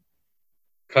their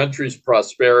country's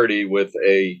prosperity with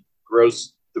a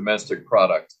gross domestic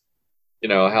product. You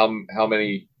know, how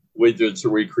many widgets are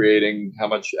we creating? How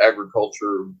much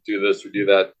agriculture do this or do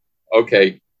that?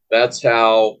 Okay, that's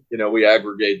how, you know, we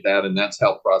aggregate that, and that's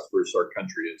how prosperous our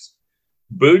country is.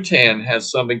 Bhutan has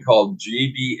something called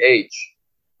GDH,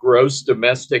 gross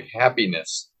domestic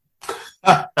happiness.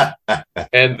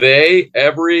 And they,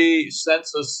 every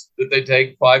census that they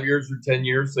take, 5 years or 10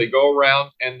 years, they go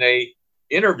around and they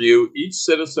interview each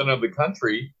citizen of the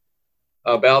country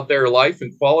about their life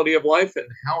and quality of life and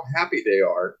how happy they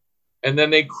are. And then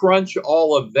they crunch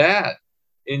all of that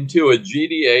into a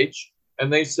GDH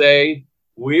and they say,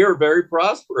 we are very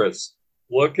prosperous.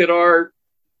 Look at our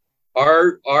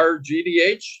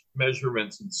GDH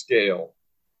measurements and scale.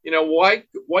 You know, why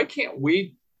can't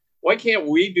we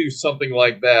do something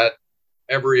like that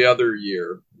every other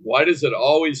year? Why does it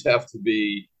always have to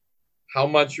be how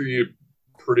much are you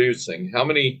producing? How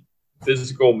many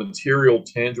physical, material,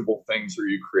 tangible things are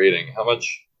you creating? How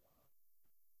much,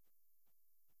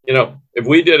 you know, if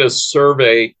we did a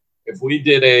survey, if we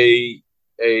did a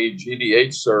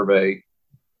GDH survey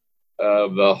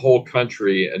of the whole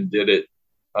country and did it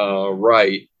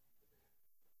right,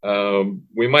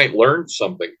 we might learn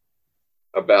something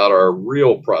about our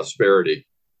real prosperity.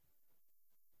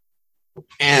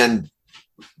 And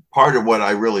part of what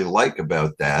I really like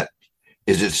about that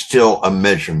is it's still a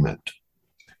measurement.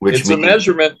 Which it's a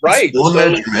measurement, right? It's still a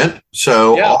measurement.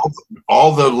 So yeah.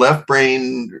 all the left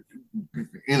brain,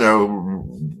 you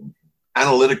know,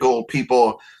 analytical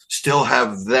people still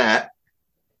have that,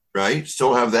 right?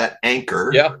 Still have that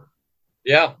anchor. Yeah.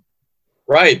 Yeah.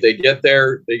 Right. They get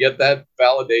that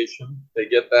validation. They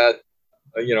get that,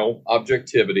 you know,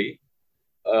 objectivity.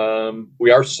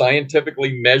 We are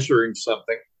scientifically measuring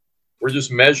something. We're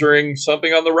just measuring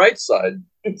something on the right side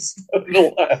instead of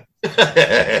the left.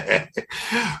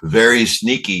 Very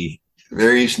sneaky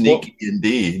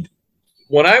indeed.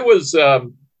 When I was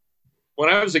a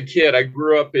kid, I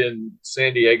grew up in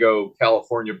San Diego,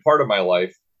 California, part of my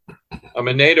life. I'm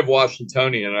a native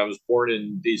Washingtonian. I was born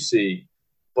in D.C.,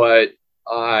 but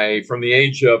from the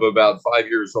age of about 5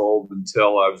 years old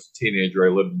until I was a teenager, I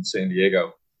lived in San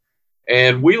Diego.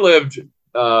 And we lived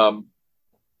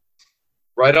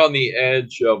right on the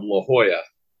edge of La Jolla.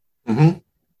 Mm-hmm.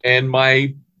 And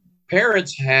my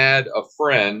parents had a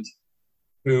friend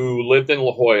who lived in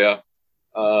La Jolla,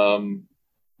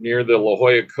 near the La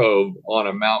Jolla Cove on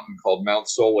a mountain called Mount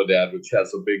Soledad, which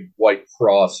has a big white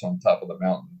cross on top of the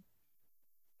mountain.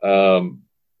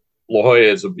 La Jolla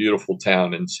is a beautiful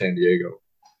town in San Diego.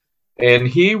 And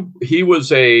he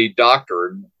was a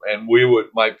doctor, and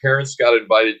my parents got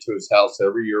invited to his house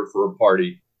every year for a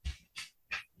party.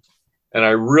 And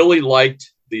I really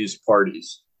liked these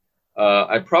parties.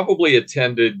 I probably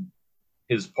attended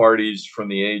his parties from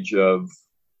the age of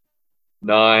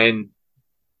 9,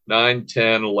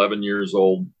 10, 11 years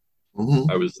old. Mm-hmm.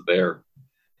 I was there.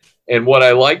 And what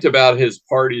I liked about his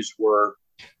parties were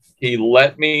he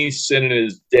let me sit in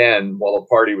his den while the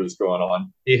party was going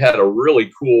on. He had a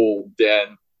really cool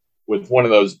den with one of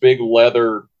those big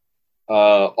leather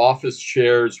office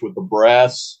chairs with the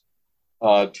brass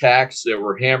tacks that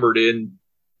were hammered in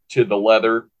to the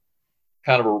leather,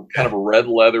 kind of a red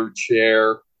leather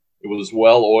chair. It was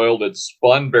well oiled. It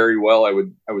spun very well. I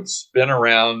would spin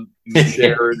around in the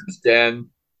chair in his den,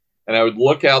 and I would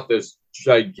look out this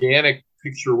gigantic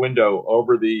picture window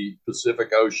over the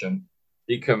Pacific Ocean.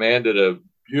 He commanded a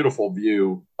beautiful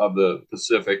view of the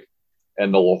Pacific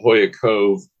and the La Jolla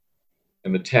Cove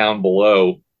and the town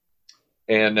below.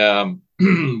 And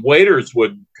waiters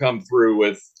would come through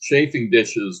with chafing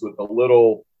dishes with the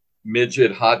little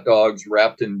midget hot dogs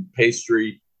wrapped in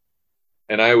pastry.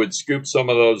 And I would scoop some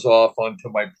of those off onto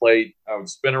my plate. I would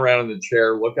spin around in the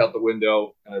chair, look out the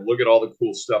window, and I'd look at all the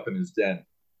cool stuff in his den.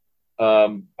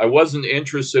 I wasn't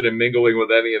interested in mingling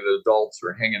with any of the adults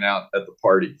or hanging out at the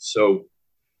party. So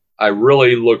I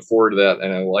really looked forward to that,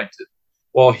 and I liked it.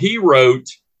 Well, he wrote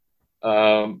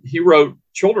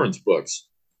children's books.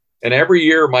 And every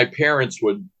year my parents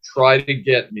would try to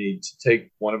get me to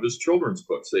take one of his children's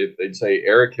books. They'd say,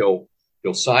 Eric, he'll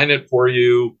sign it for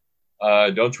you.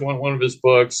 Don't you want one of his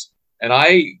books? And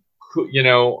I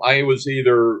was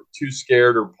either too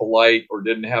scared or polite or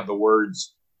didn't have the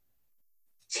words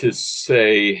to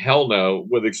say hell no.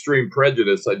 With extreme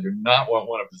prejudice, I do not want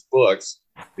one of his books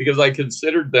because I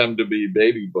considered them to be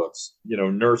baby books,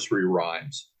 nursery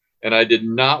rhymes. And I did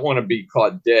not want to be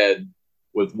caught dead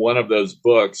with one of those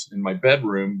books in my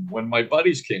bedroom when my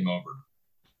buddies came over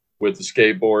with the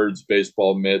skateboards,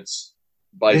 baseball mitts,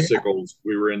 bicycles.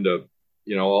 We were into,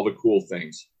 all the cool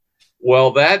things.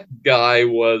 Well, that guy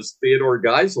was Theodore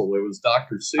Geisel. It was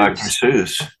Dr. Dr.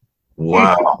 Seuss. Seuss.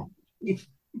 Wow.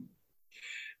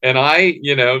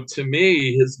 And to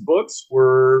me, his books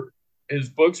were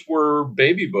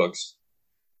baby books.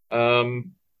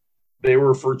 Um, they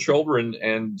were for children,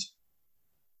 and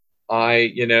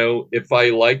if I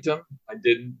liked them, I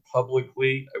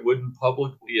wouldn't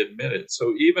publicly admit it.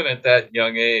 So even at that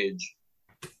young age,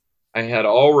 I had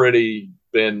already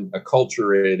been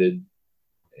acculturated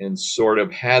and sort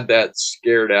of had that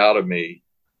scared out of me.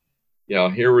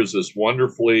 Here was this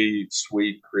wonderfully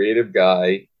sweet, creative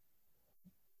guy,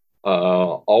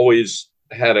 always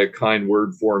had a kind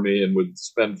word for me and would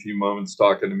spend a few moments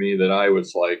talking to me that I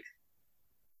was like,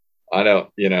 I don't,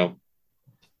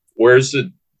 where's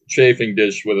the chafing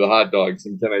dish with the hot dogs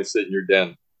and can I sit in your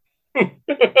den?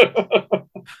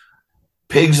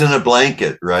 Pigs in a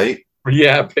blanket, right?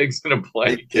 Yeah, pigs in a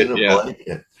blanket. Pigs in a Yeah.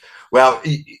 blanket. Well,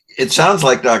 it sounds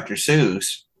like Dr.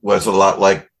 Seuss was a lot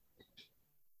like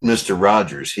Mr.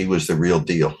 Rogers. He was the real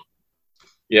deal.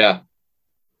 Yeah.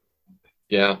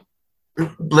 Yeah.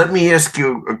 Let me ask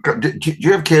you, do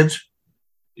you have kids?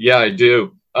 Yeah, I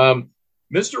do.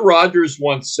 Mr. Rogers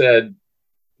once said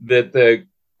that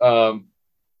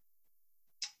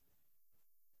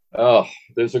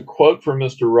there's a quote from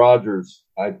Mr. Rogers.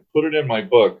 I put it in my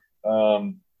book.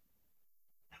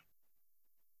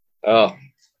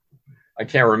 I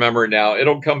can't remember it now.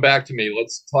 It'll come back to me.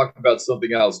 Let's talk about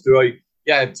something else.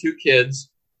 Yeah, I have two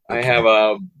kids. Okay. I have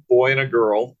a boy and a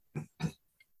girl,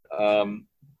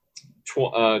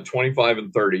 25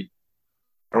 and 30.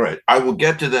 All right. I will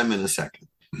get to them in a second.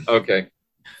 Okay.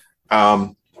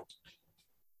 I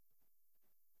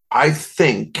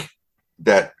think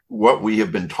that what we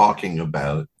have been talking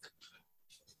about,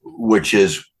 which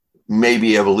is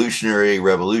maybe evolutionary,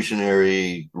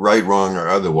 revolutionary, right, wrong, or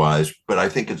otherwise, but I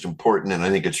think it's important and I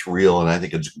think it's real and I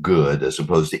think it's good as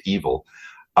opposed to evil.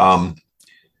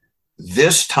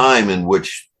 This time in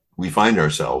which we find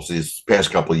ourselves, these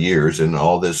past couple of years, and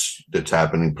all this that's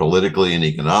happening politically and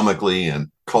economically and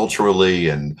culturally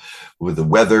and with the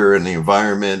weather and the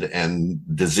environment and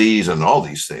disease and all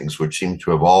these things, which seem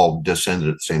to have all descended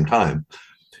at the same time,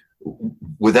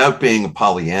 without being a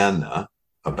Pollyanna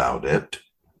about it,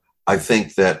 I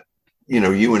think that,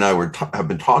 you and I have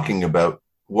been talking about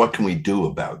what can we do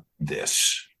about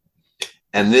this?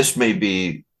 And this may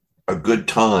be a good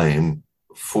time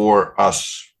for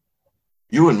us,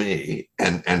 you and me,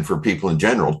 and for people in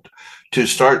general, to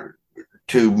start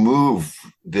to move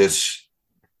this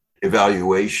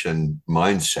evaluation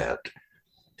mindset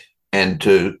and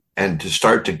to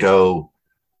start to go,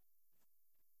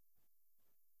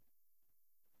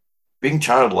 being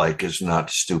childlike is not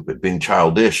stupid. Being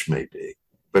childish may be,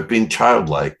 but being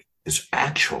childlike is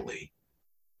actually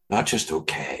not just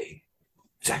okay.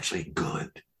 It's actually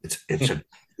good.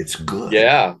 It's good.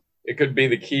 Yeah, it could be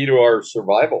the key to our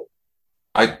survival.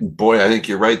 I think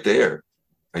you're right there.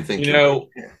 I think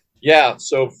yeah.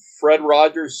 So Fred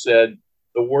Rogers said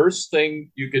the worst thing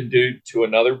you can do to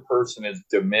another person is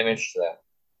diminish them,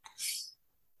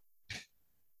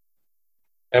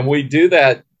 and we do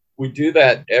that. We do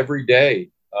that every day.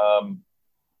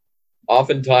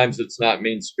 Oftentimes it's not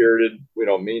mean-spirited. We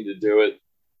don't mean to do it.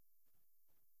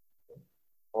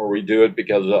 Or we do it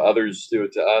because others do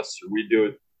it to us, or we do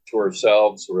it to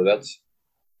ourselves, or that's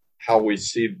how we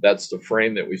see, that's the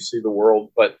frame that we see the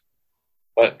world. But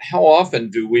how often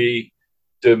do we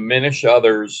diminish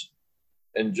others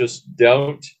and just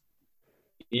don't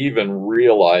even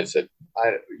realize it?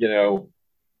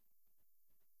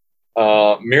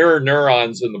 Mirror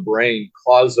neurons in the brain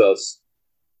cause us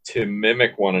to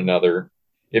mimic one another.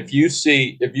 If you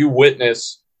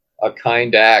witness a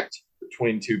kind act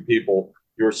between two people,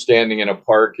 you're standing in a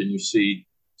park and you see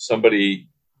somebody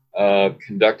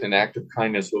conduct an act of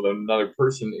kindness with another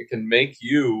person, it can make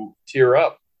you tear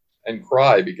up and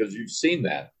cry because you've seen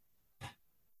that.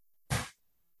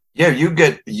 Yeah, you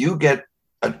get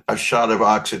a shot of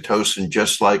oxytocin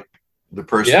just like the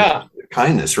person. Yeah.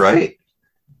 Kindness, right?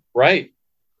 Right.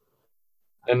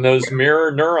 And those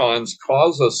mirror neurons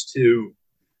cause us to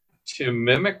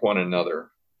mimic one another.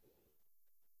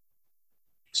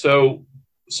 So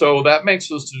that makes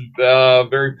us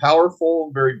very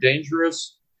powerful, very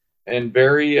dangerous, and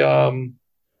very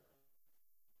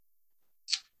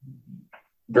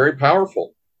very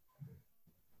powerful.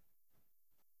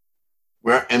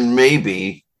 Well, and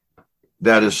maybe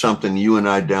that is something you and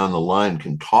I down the line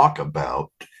can talk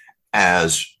about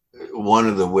as one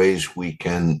of the ways we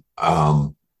can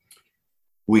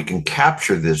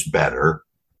capture this better.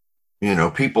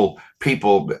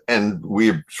 People, and we,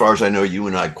 as far as I know, you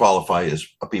and I qualify as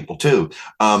a people too.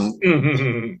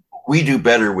 we do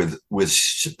better with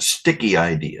sticky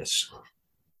ideas,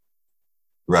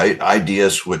 right?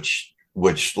 Ideas which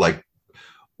like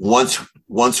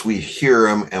once we hear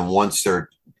them and once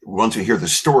we hear the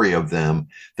story of them,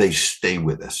 they stay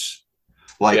with us.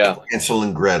 Like Hansel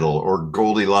and Gretel or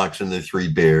Goldilocks and the Three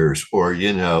Bears, or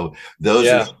those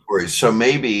are stories. So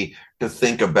maybe to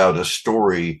think about a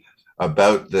story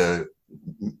about the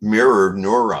mirror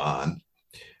neuron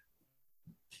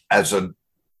as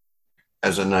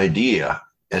an idea,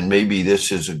 and maybe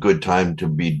this is a good time to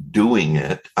be doing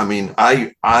it. I mean,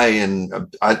 I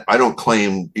don't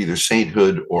claim either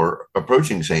sainthood or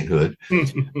approaching sainthood,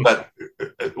 but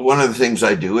one of the things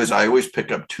I do is I always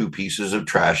pick up 2 pieces of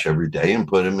trash every day and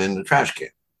put them in the trash can.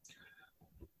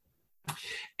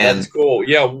 And that's cool.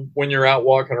 Yeah, when you're out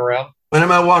walking around. When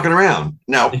I'm out walking around.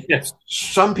 Now,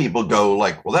 some people go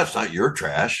like, "Well, that's not your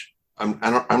trash."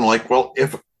 I'm like, "Well,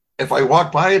 if I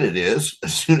walk by it, it is.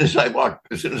 As soon as I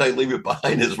leave it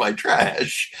behind is my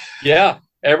trash." Yeah.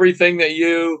 Everything that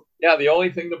the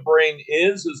only thing the brain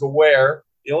is aware.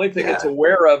 The only thing it's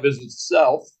aware of is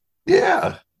itself.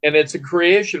 Yeah. And it's a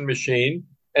creation machine.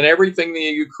 And everything that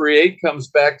you create comes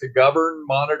back to govern,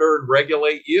 monitor, and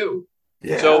regulate you.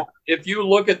 Yeah. So if you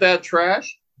look at that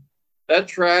trash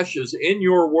is in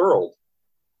your world.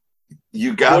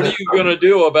 What are you going to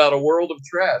do about a world of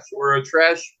trash or a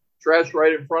trash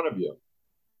right in front of you?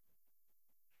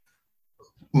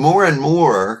 More and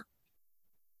more,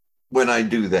 when I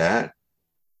do that,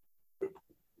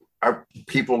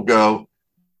 people go,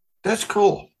 "That's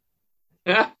cool."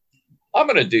 Yeah, I'm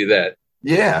going to do that.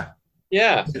 Yeah.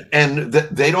 Yeah. And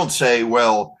they don't say,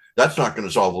 "Well, that's not going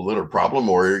to solve a litter problem,"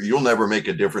 or "You'll never make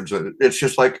a difference." It's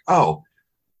just like, "Oh,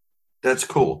 that's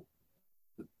cool."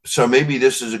 So maybe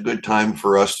this is a good time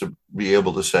for us to be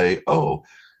able to say, "Oh,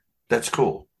 that's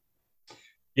cool."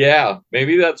 Yeah,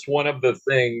 maybe that's one of the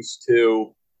things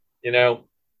to,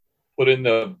 put in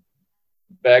the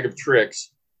bag of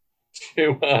tricks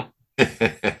to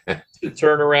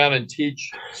turn around and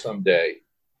teach someday.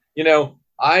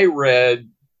 I read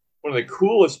one of the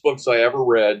coolest books I ever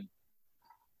read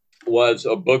was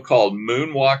a book called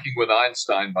Moonwalking with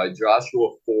Einstein by Joshua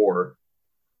Foer.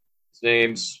 His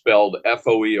name's spelled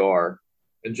Foer.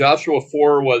 And Joshua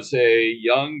Foer was a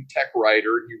young tech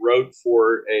writer. He wrote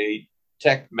for a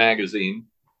tech magazine,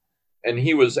 and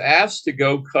he was asked to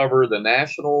go cover the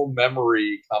National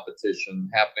Memory Competition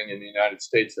happening in the United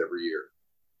States every year.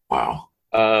 Wow.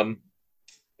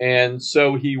 And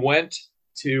so he went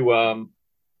to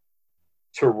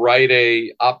write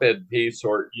a op-ed piece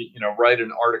or write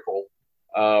an article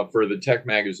for the tech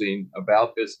magazine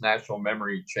about this National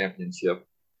Memory Championship.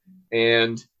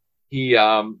 And he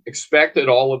expected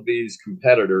all of these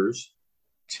competitors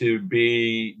to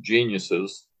be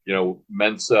geniuses,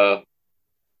 Mensa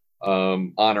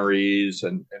honorees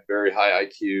and very high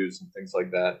IQs and things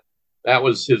like that. That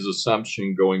was his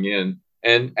assumption going in.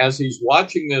 And as he's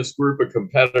watching this group of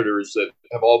competitors that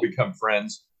have all become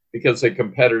friends because they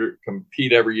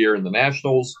compete every year in the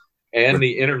nationals and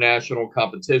the international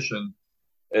competition,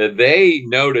 they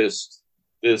noticed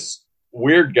this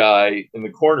weird guy in the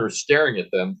corner staring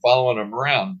at them, following them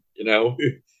around,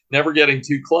 never getting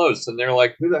too close. And they're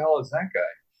like, "Who the hell is that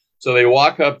guy?" So they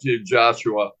walk up to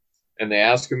Joshua and they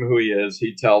ask him who he is.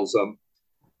 He tells them.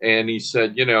 And he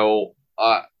said,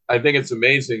 I think it's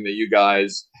amazing that you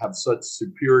guys have such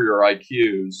superior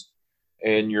IQs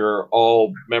and you're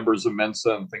all members of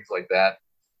Mensa and things like that.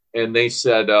 And they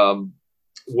said,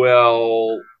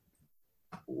 well,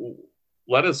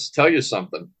 let us tell you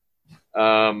something.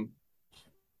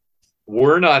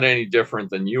 We're not any different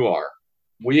than you are.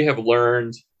 We have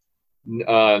learned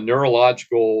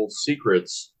neurological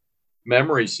secrets,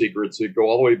 memory secrets that go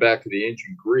all the way back to the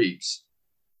ancient Greeks.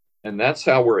 And that's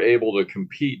how we're able to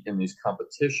compete in these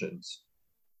competitions.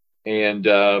 And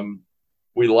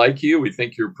we like you. We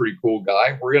think you're a pretty cool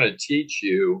guy. We're going to teach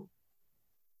you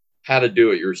how to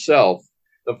do it yourself.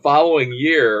 The following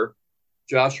year,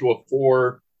 Joshua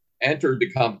Foer entered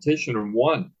the competition and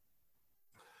won.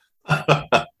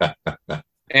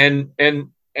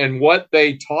 And what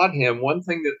they taught him, one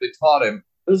thing that they taught him,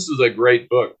 this is a great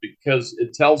book because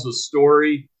it tells a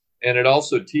story and it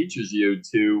also teaches you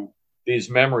to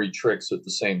these memory tricks at the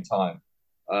same time.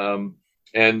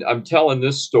 And I'm telling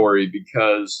this story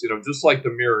because, just like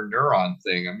the mirror neuron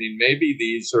thing, I mean, maybe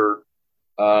these are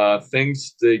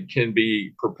things that can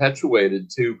be perpetuated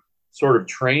to sort of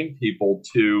train people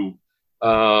to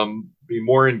be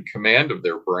more in command of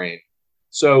their brain.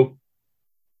 So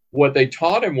what they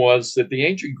taught him was that the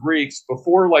ancient Greeks,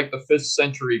 before like the 5th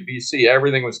century BC,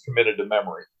 everything was committed to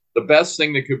memory. The best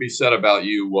thing that could be said about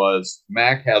you was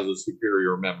Mac has a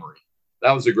superior memory.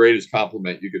 That was the greatest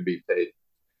compliment you could be paid.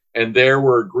 And there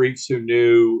were Greeks who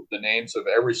knew the names of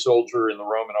every soldier in the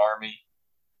Roman army,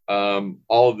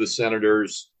 all of the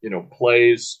senators,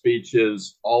 plays,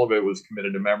 speeches, all of it was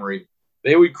committed to memory.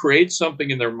 They would create something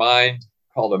in their mind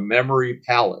called a memory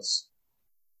palace.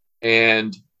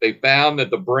 And they found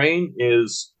that the brain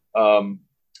is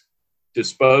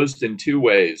disposed in two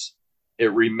ways.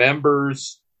 It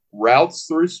remembers routes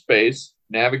through space,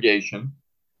 navigation.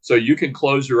 So you can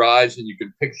close your eyes and you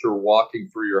can picture walking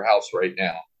through your house right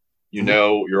now. You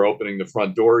know, you're opening the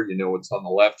front door, you know what's on the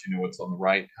left, you know what's on the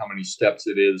right, how many steps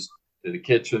it is to the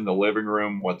kitchen, the living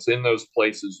room, what's in those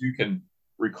places. You can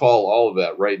recall all of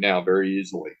that right now very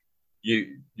easily.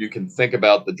 You can think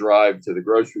about the drive to the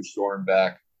grocery store and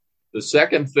back. The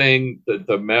second thing that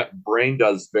the brain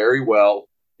does very well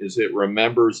is it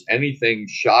remembers anything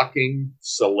shocking,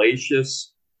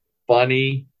 salacious,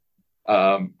 funny,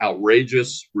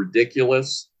 outrageous,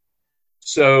 ridiculous.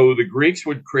 So the Greeks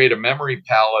would create a memory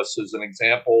palace as an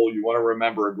example. You want to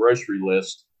remember a grocery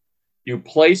list. You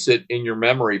place it in your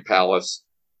memory palace.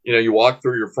 You walk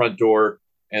through your front door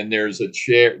and there's a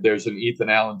chair, there's an Ethan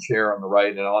Allen chair on the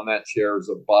right, and on that chair is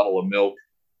a bottle of milk.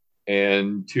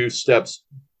 And 2 steps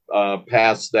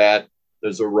past that,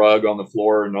 there's a rug on the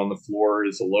floor, and on the floor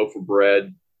is a loaf of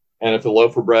bread. And if the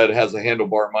loaf of bread has a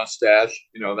handlebar mustache,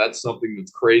 that's something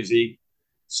that's crazy.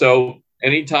 So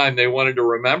anytime they wanted to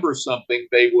remember something,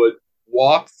 they would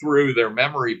walk through their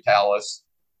memory palace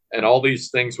and all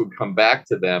these things would come back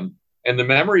to them. And the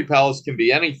memory palace can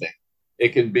be anything.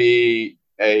 It can be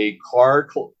a car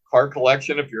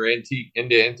collection if you're into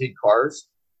antique cars.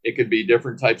 It could be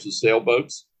different types of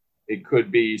sailboats. It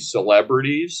could be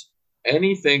celebrities,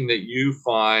 anything that you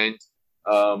find,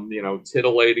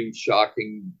 titillating,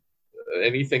 shocking,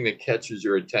 anything that catches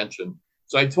your attention.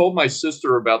 So I told my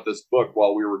sister about this book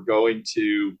while we were going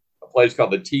to a place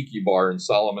called the Tiki Bar in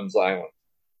Solomon's Island.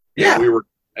 Yeah.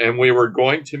 And we were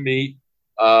going to meet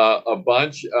a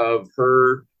bunch of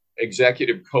her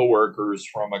executive coworkers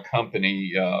from a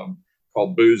company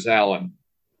called Booz Allen.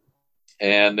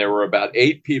 And there were about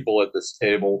 8 people at this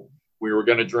table. We were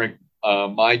going to drink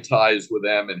Mai Tais with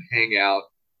them and hang out.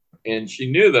 And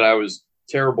she knew that I was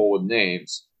terrible with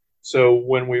names. So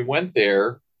when we went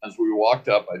there, as we walked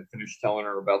up, I finished telling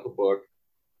her about the book.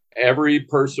 Every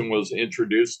person was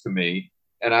introduced to me,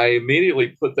 and I immediately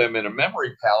put them in a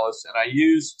memory palace, and I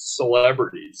used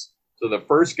celebrities. So the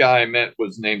first guy I met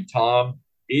was named Tom.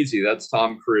 Easy, that's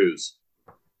Tom Cruise.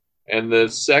 And the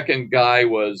second guy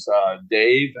was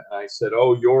Dave. And I said,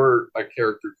 oh, you're a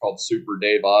character called Super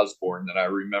Dave Osborne that I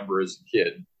remember as a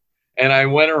kid. And I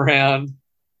went around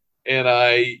and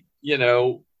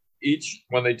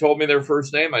when they told me their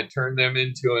first name, I turned them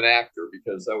into an actor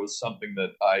because that was something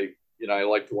that I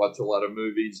like to watch a lot of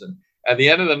movies. And at the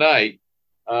end of the night,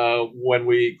 when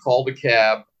we called a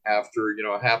cab after,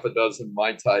 half a dozen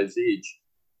Mai Tais each,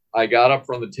 I got up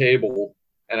from the table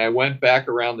and I went back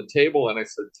around the table and I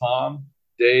said, Tom,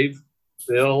 Dave,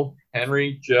 Bill,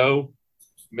 Henry, Joe,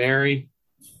 Mary,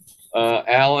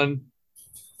 Alan,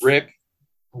 Rick,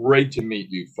 great to meet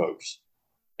you folks.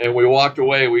 And we walked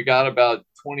away. We got about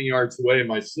 20 yards away.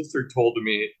 My sister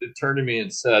turned to me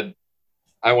and said,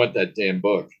 I want that damn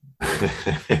book.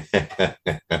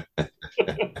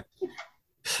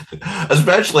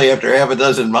 Especially after half a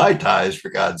dozen Mai Tais, for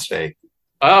God's sake.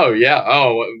 Oh, yeah.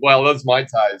 Oh, well, those Mai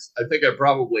Tais. I think I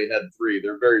probably had 3.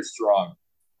 They're very strong.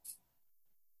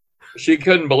 She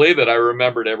couldn't believe that I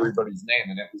remembered everybody's name,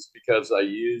 and it was because I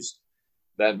used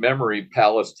that memory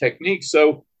palace technique.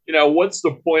 So, what's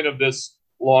the point of this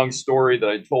long story that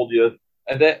I told you?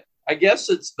 And that, I guess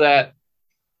it's that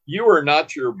you are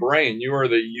not your brain. You are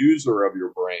the user of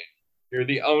your brain. You're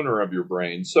the owner of your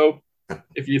brain. So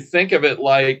if you think of it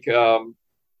like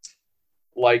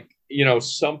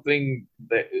something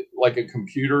that, like a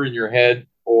computer in your head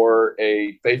or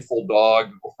a faithful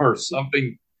dog or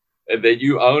something that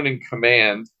you own and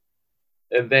command,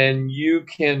 and then you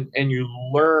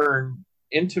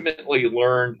intimately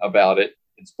learn about it.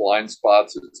 Its blind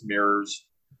spots, its mirrors,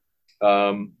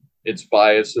 its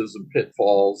biases and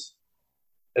pitfalls.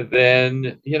 And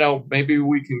then, maybe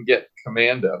we can get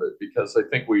command of it, because I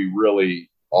think we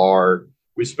really are.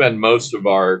 We spend most of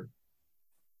our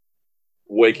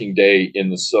waking day in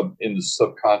the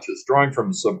subconscious, drawing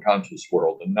from the subconscious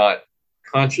world and not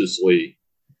consciously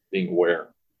being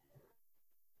aware.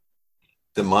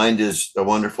 The mind is a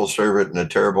wonderful servant and a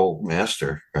terrible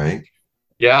master, right?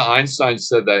 Yeah, Einstein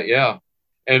said that. Yeah,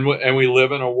 and we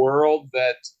live in a world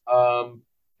that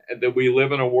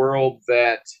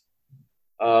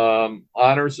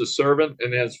honors the servant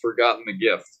and has forgotten the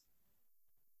gift.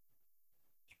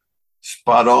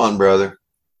 Spot on, brother.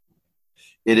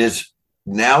 It is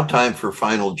now time for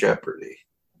Final Jeopardy.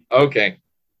 Okay.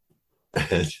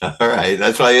 All right.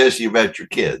 That's why I asked you about your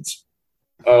kids.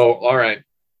 Oh, all right.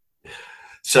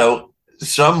 So,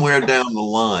 somewhere down the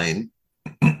line,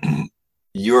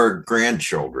 your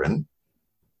grandchildren,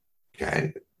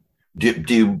 okay, do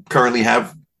you currently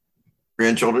have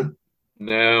grandchildren?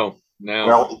 No, no.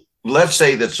 Well, let's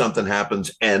say that something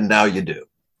happens and now you do.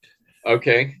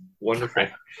 Okay. Wonderful.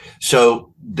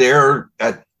 So they're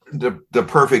at the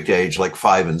perfect age, like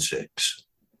 5 and 6,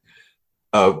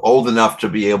 old enough to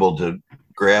be able to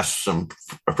grasp a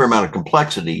fair amount of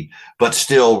complexity, but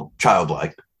still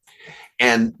childlike.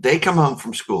 And they come home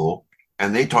from school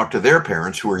and they talk to their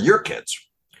parents, who are your kids.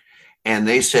 And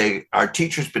they say, our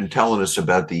teacher's been telling us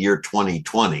about the year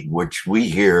 2020, which we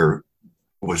hear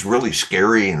was really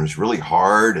scary and it was really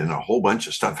hard and a whole bunch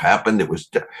of stuff happened. It was,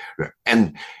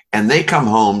 and they come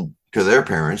home to their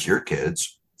parents, your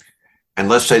kids, and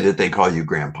let's say that they call you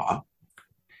grandpa,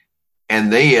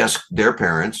 and they ask their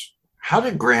parents, how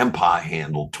did grandpa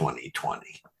handle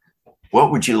 2020?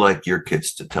 What would you like your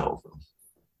kids to tell them?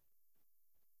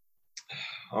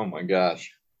 Oh my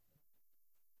gosh.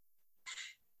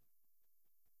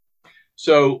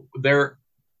 So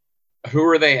who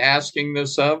are they asking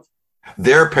this of?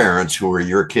 Their parents, who are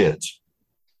your kids.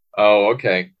 Oh,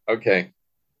 okay. Okay.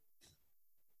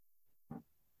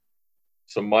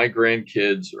 So my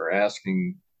grandkids are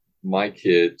asking my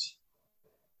kids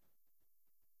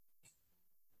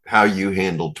how you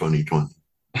handled 2020.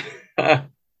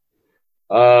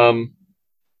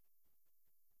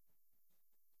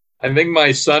 I think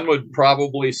my son would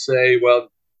probably say, well,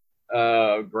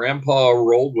 grandpa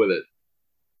rolled with it.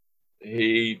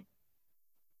 He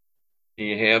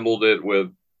handled it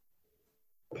with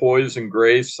poise and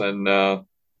grace and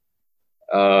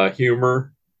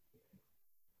humor.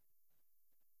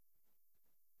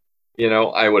 You know,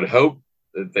 I would hope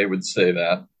that they would say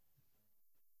that.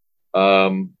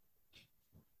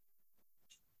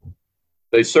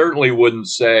 They certainly wouldn't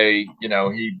say, you know,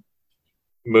 he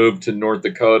moved to North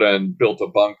Dakota and built a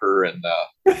bunker and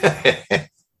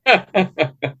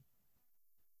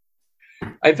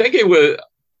I think it would,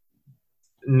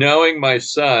 knowing my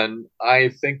son, I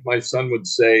think my son would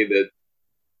say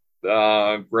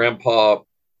that grandpa,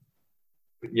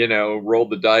 you know,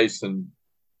 rolled the dice and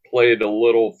played a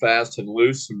little fast and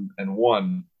loose and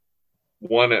won,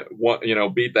 you know,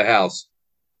 beat the house.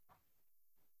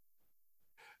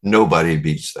 Nobody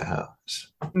beats the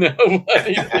house.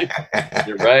 Nobody.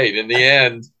 You're right. In the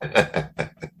end.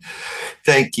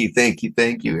 Thank you,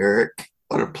 Eric.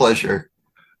 What a pleasure.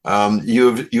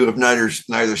 You have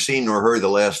neither seen nor heard the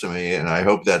last of me, and I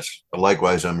hope that's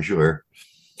likewise, I'm sure.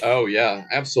 Oh yeah,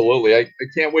 absolutely. I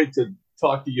can't wait to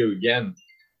talk to you again,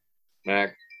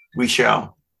 Mac. We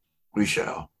shall.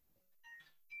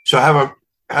 So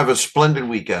have a splendid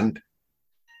weekend.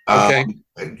 Okay.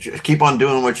 Keep on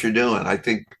doing what you're doing. I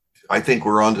think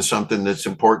we're onto something that's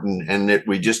important, and that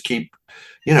we just keep,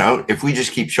 you know, if we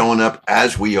just keep showing up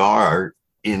as we are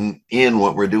in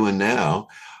what we're doing now,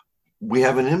 we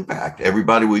have an impact.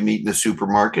 Everybody we meet in the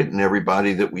supermarket and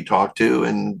everybody that we talk to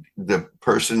and the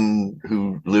person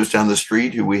who lives down the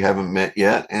street who we haven't met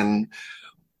yet, and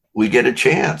we get a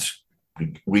chance.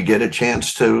 We get a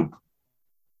chance to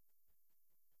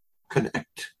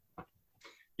connect.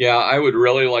 Yeah, I would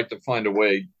really like to find a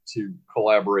way to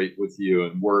collaborate with you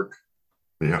and work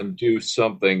and do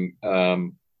something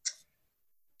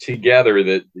together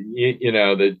that you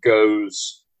know that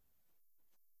goes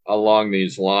along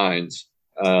these lines.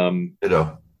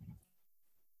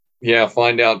 Yeah,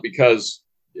 find out, because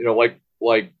you know,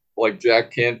 like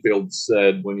Jack Canfield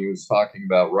said when he was talking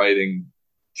about writing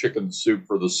Chicken Soup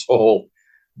for the Soul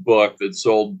book that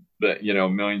sold, you know,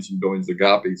 millions and billions of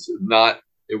copies. You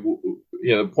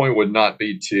know, the point would not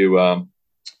be to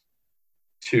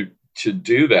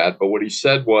do that, but what he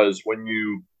said was when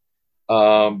you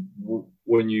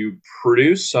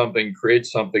produce something, create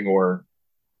something, or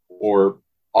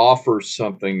offer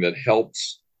something that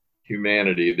helps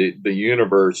humanity, the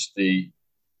universe, the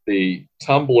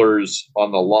tumblers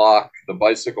on the lock, the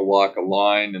bicycle lock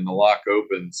align and the lock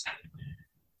opens,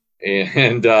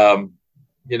 and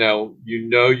you know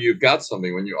you've got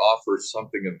something when you offer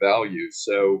something of value.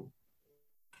 So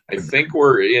I think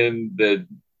we're in the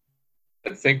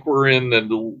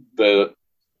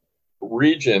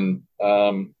region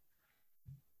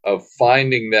of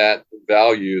finding that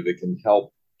value that can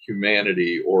help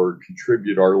humanity or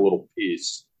contribute our little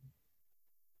piece.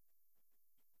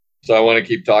 So I want to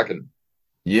keep talking.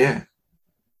 Yeah.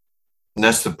 And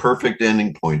that's the perfect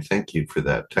ending point. Thank you for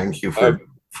that. Thank you for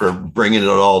bringing it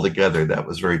all together. That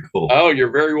was very cool. Oh,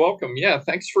 you're very welcome. Yeah.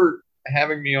 Thanks for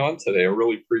having me on today. I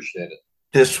really appreciate it.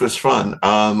 This was fun.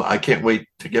 I can't wait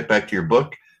to get back to your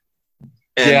book.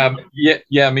 And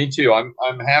Yeah, me too.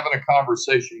 I'm having a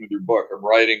conversation with your book. I'm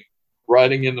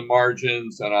writing in the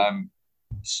margins, and I'm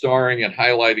starring and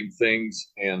highlighting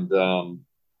things. And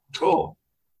cool.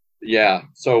 yeah,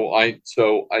 so I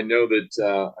know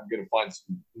that I'm going to find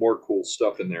some more cool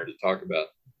stuff in there to talk about.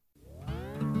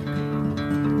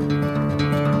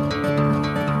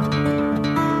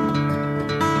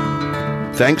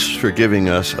 Thanks for giving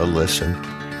us a listen.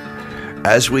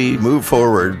 As we move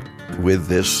forward with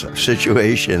this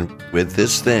situation, with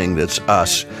this thing that's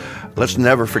us, let's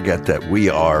never forget that we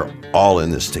are all in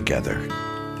this together.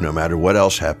 No matter what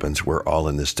else happens, we're all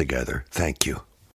in this together. Thank you.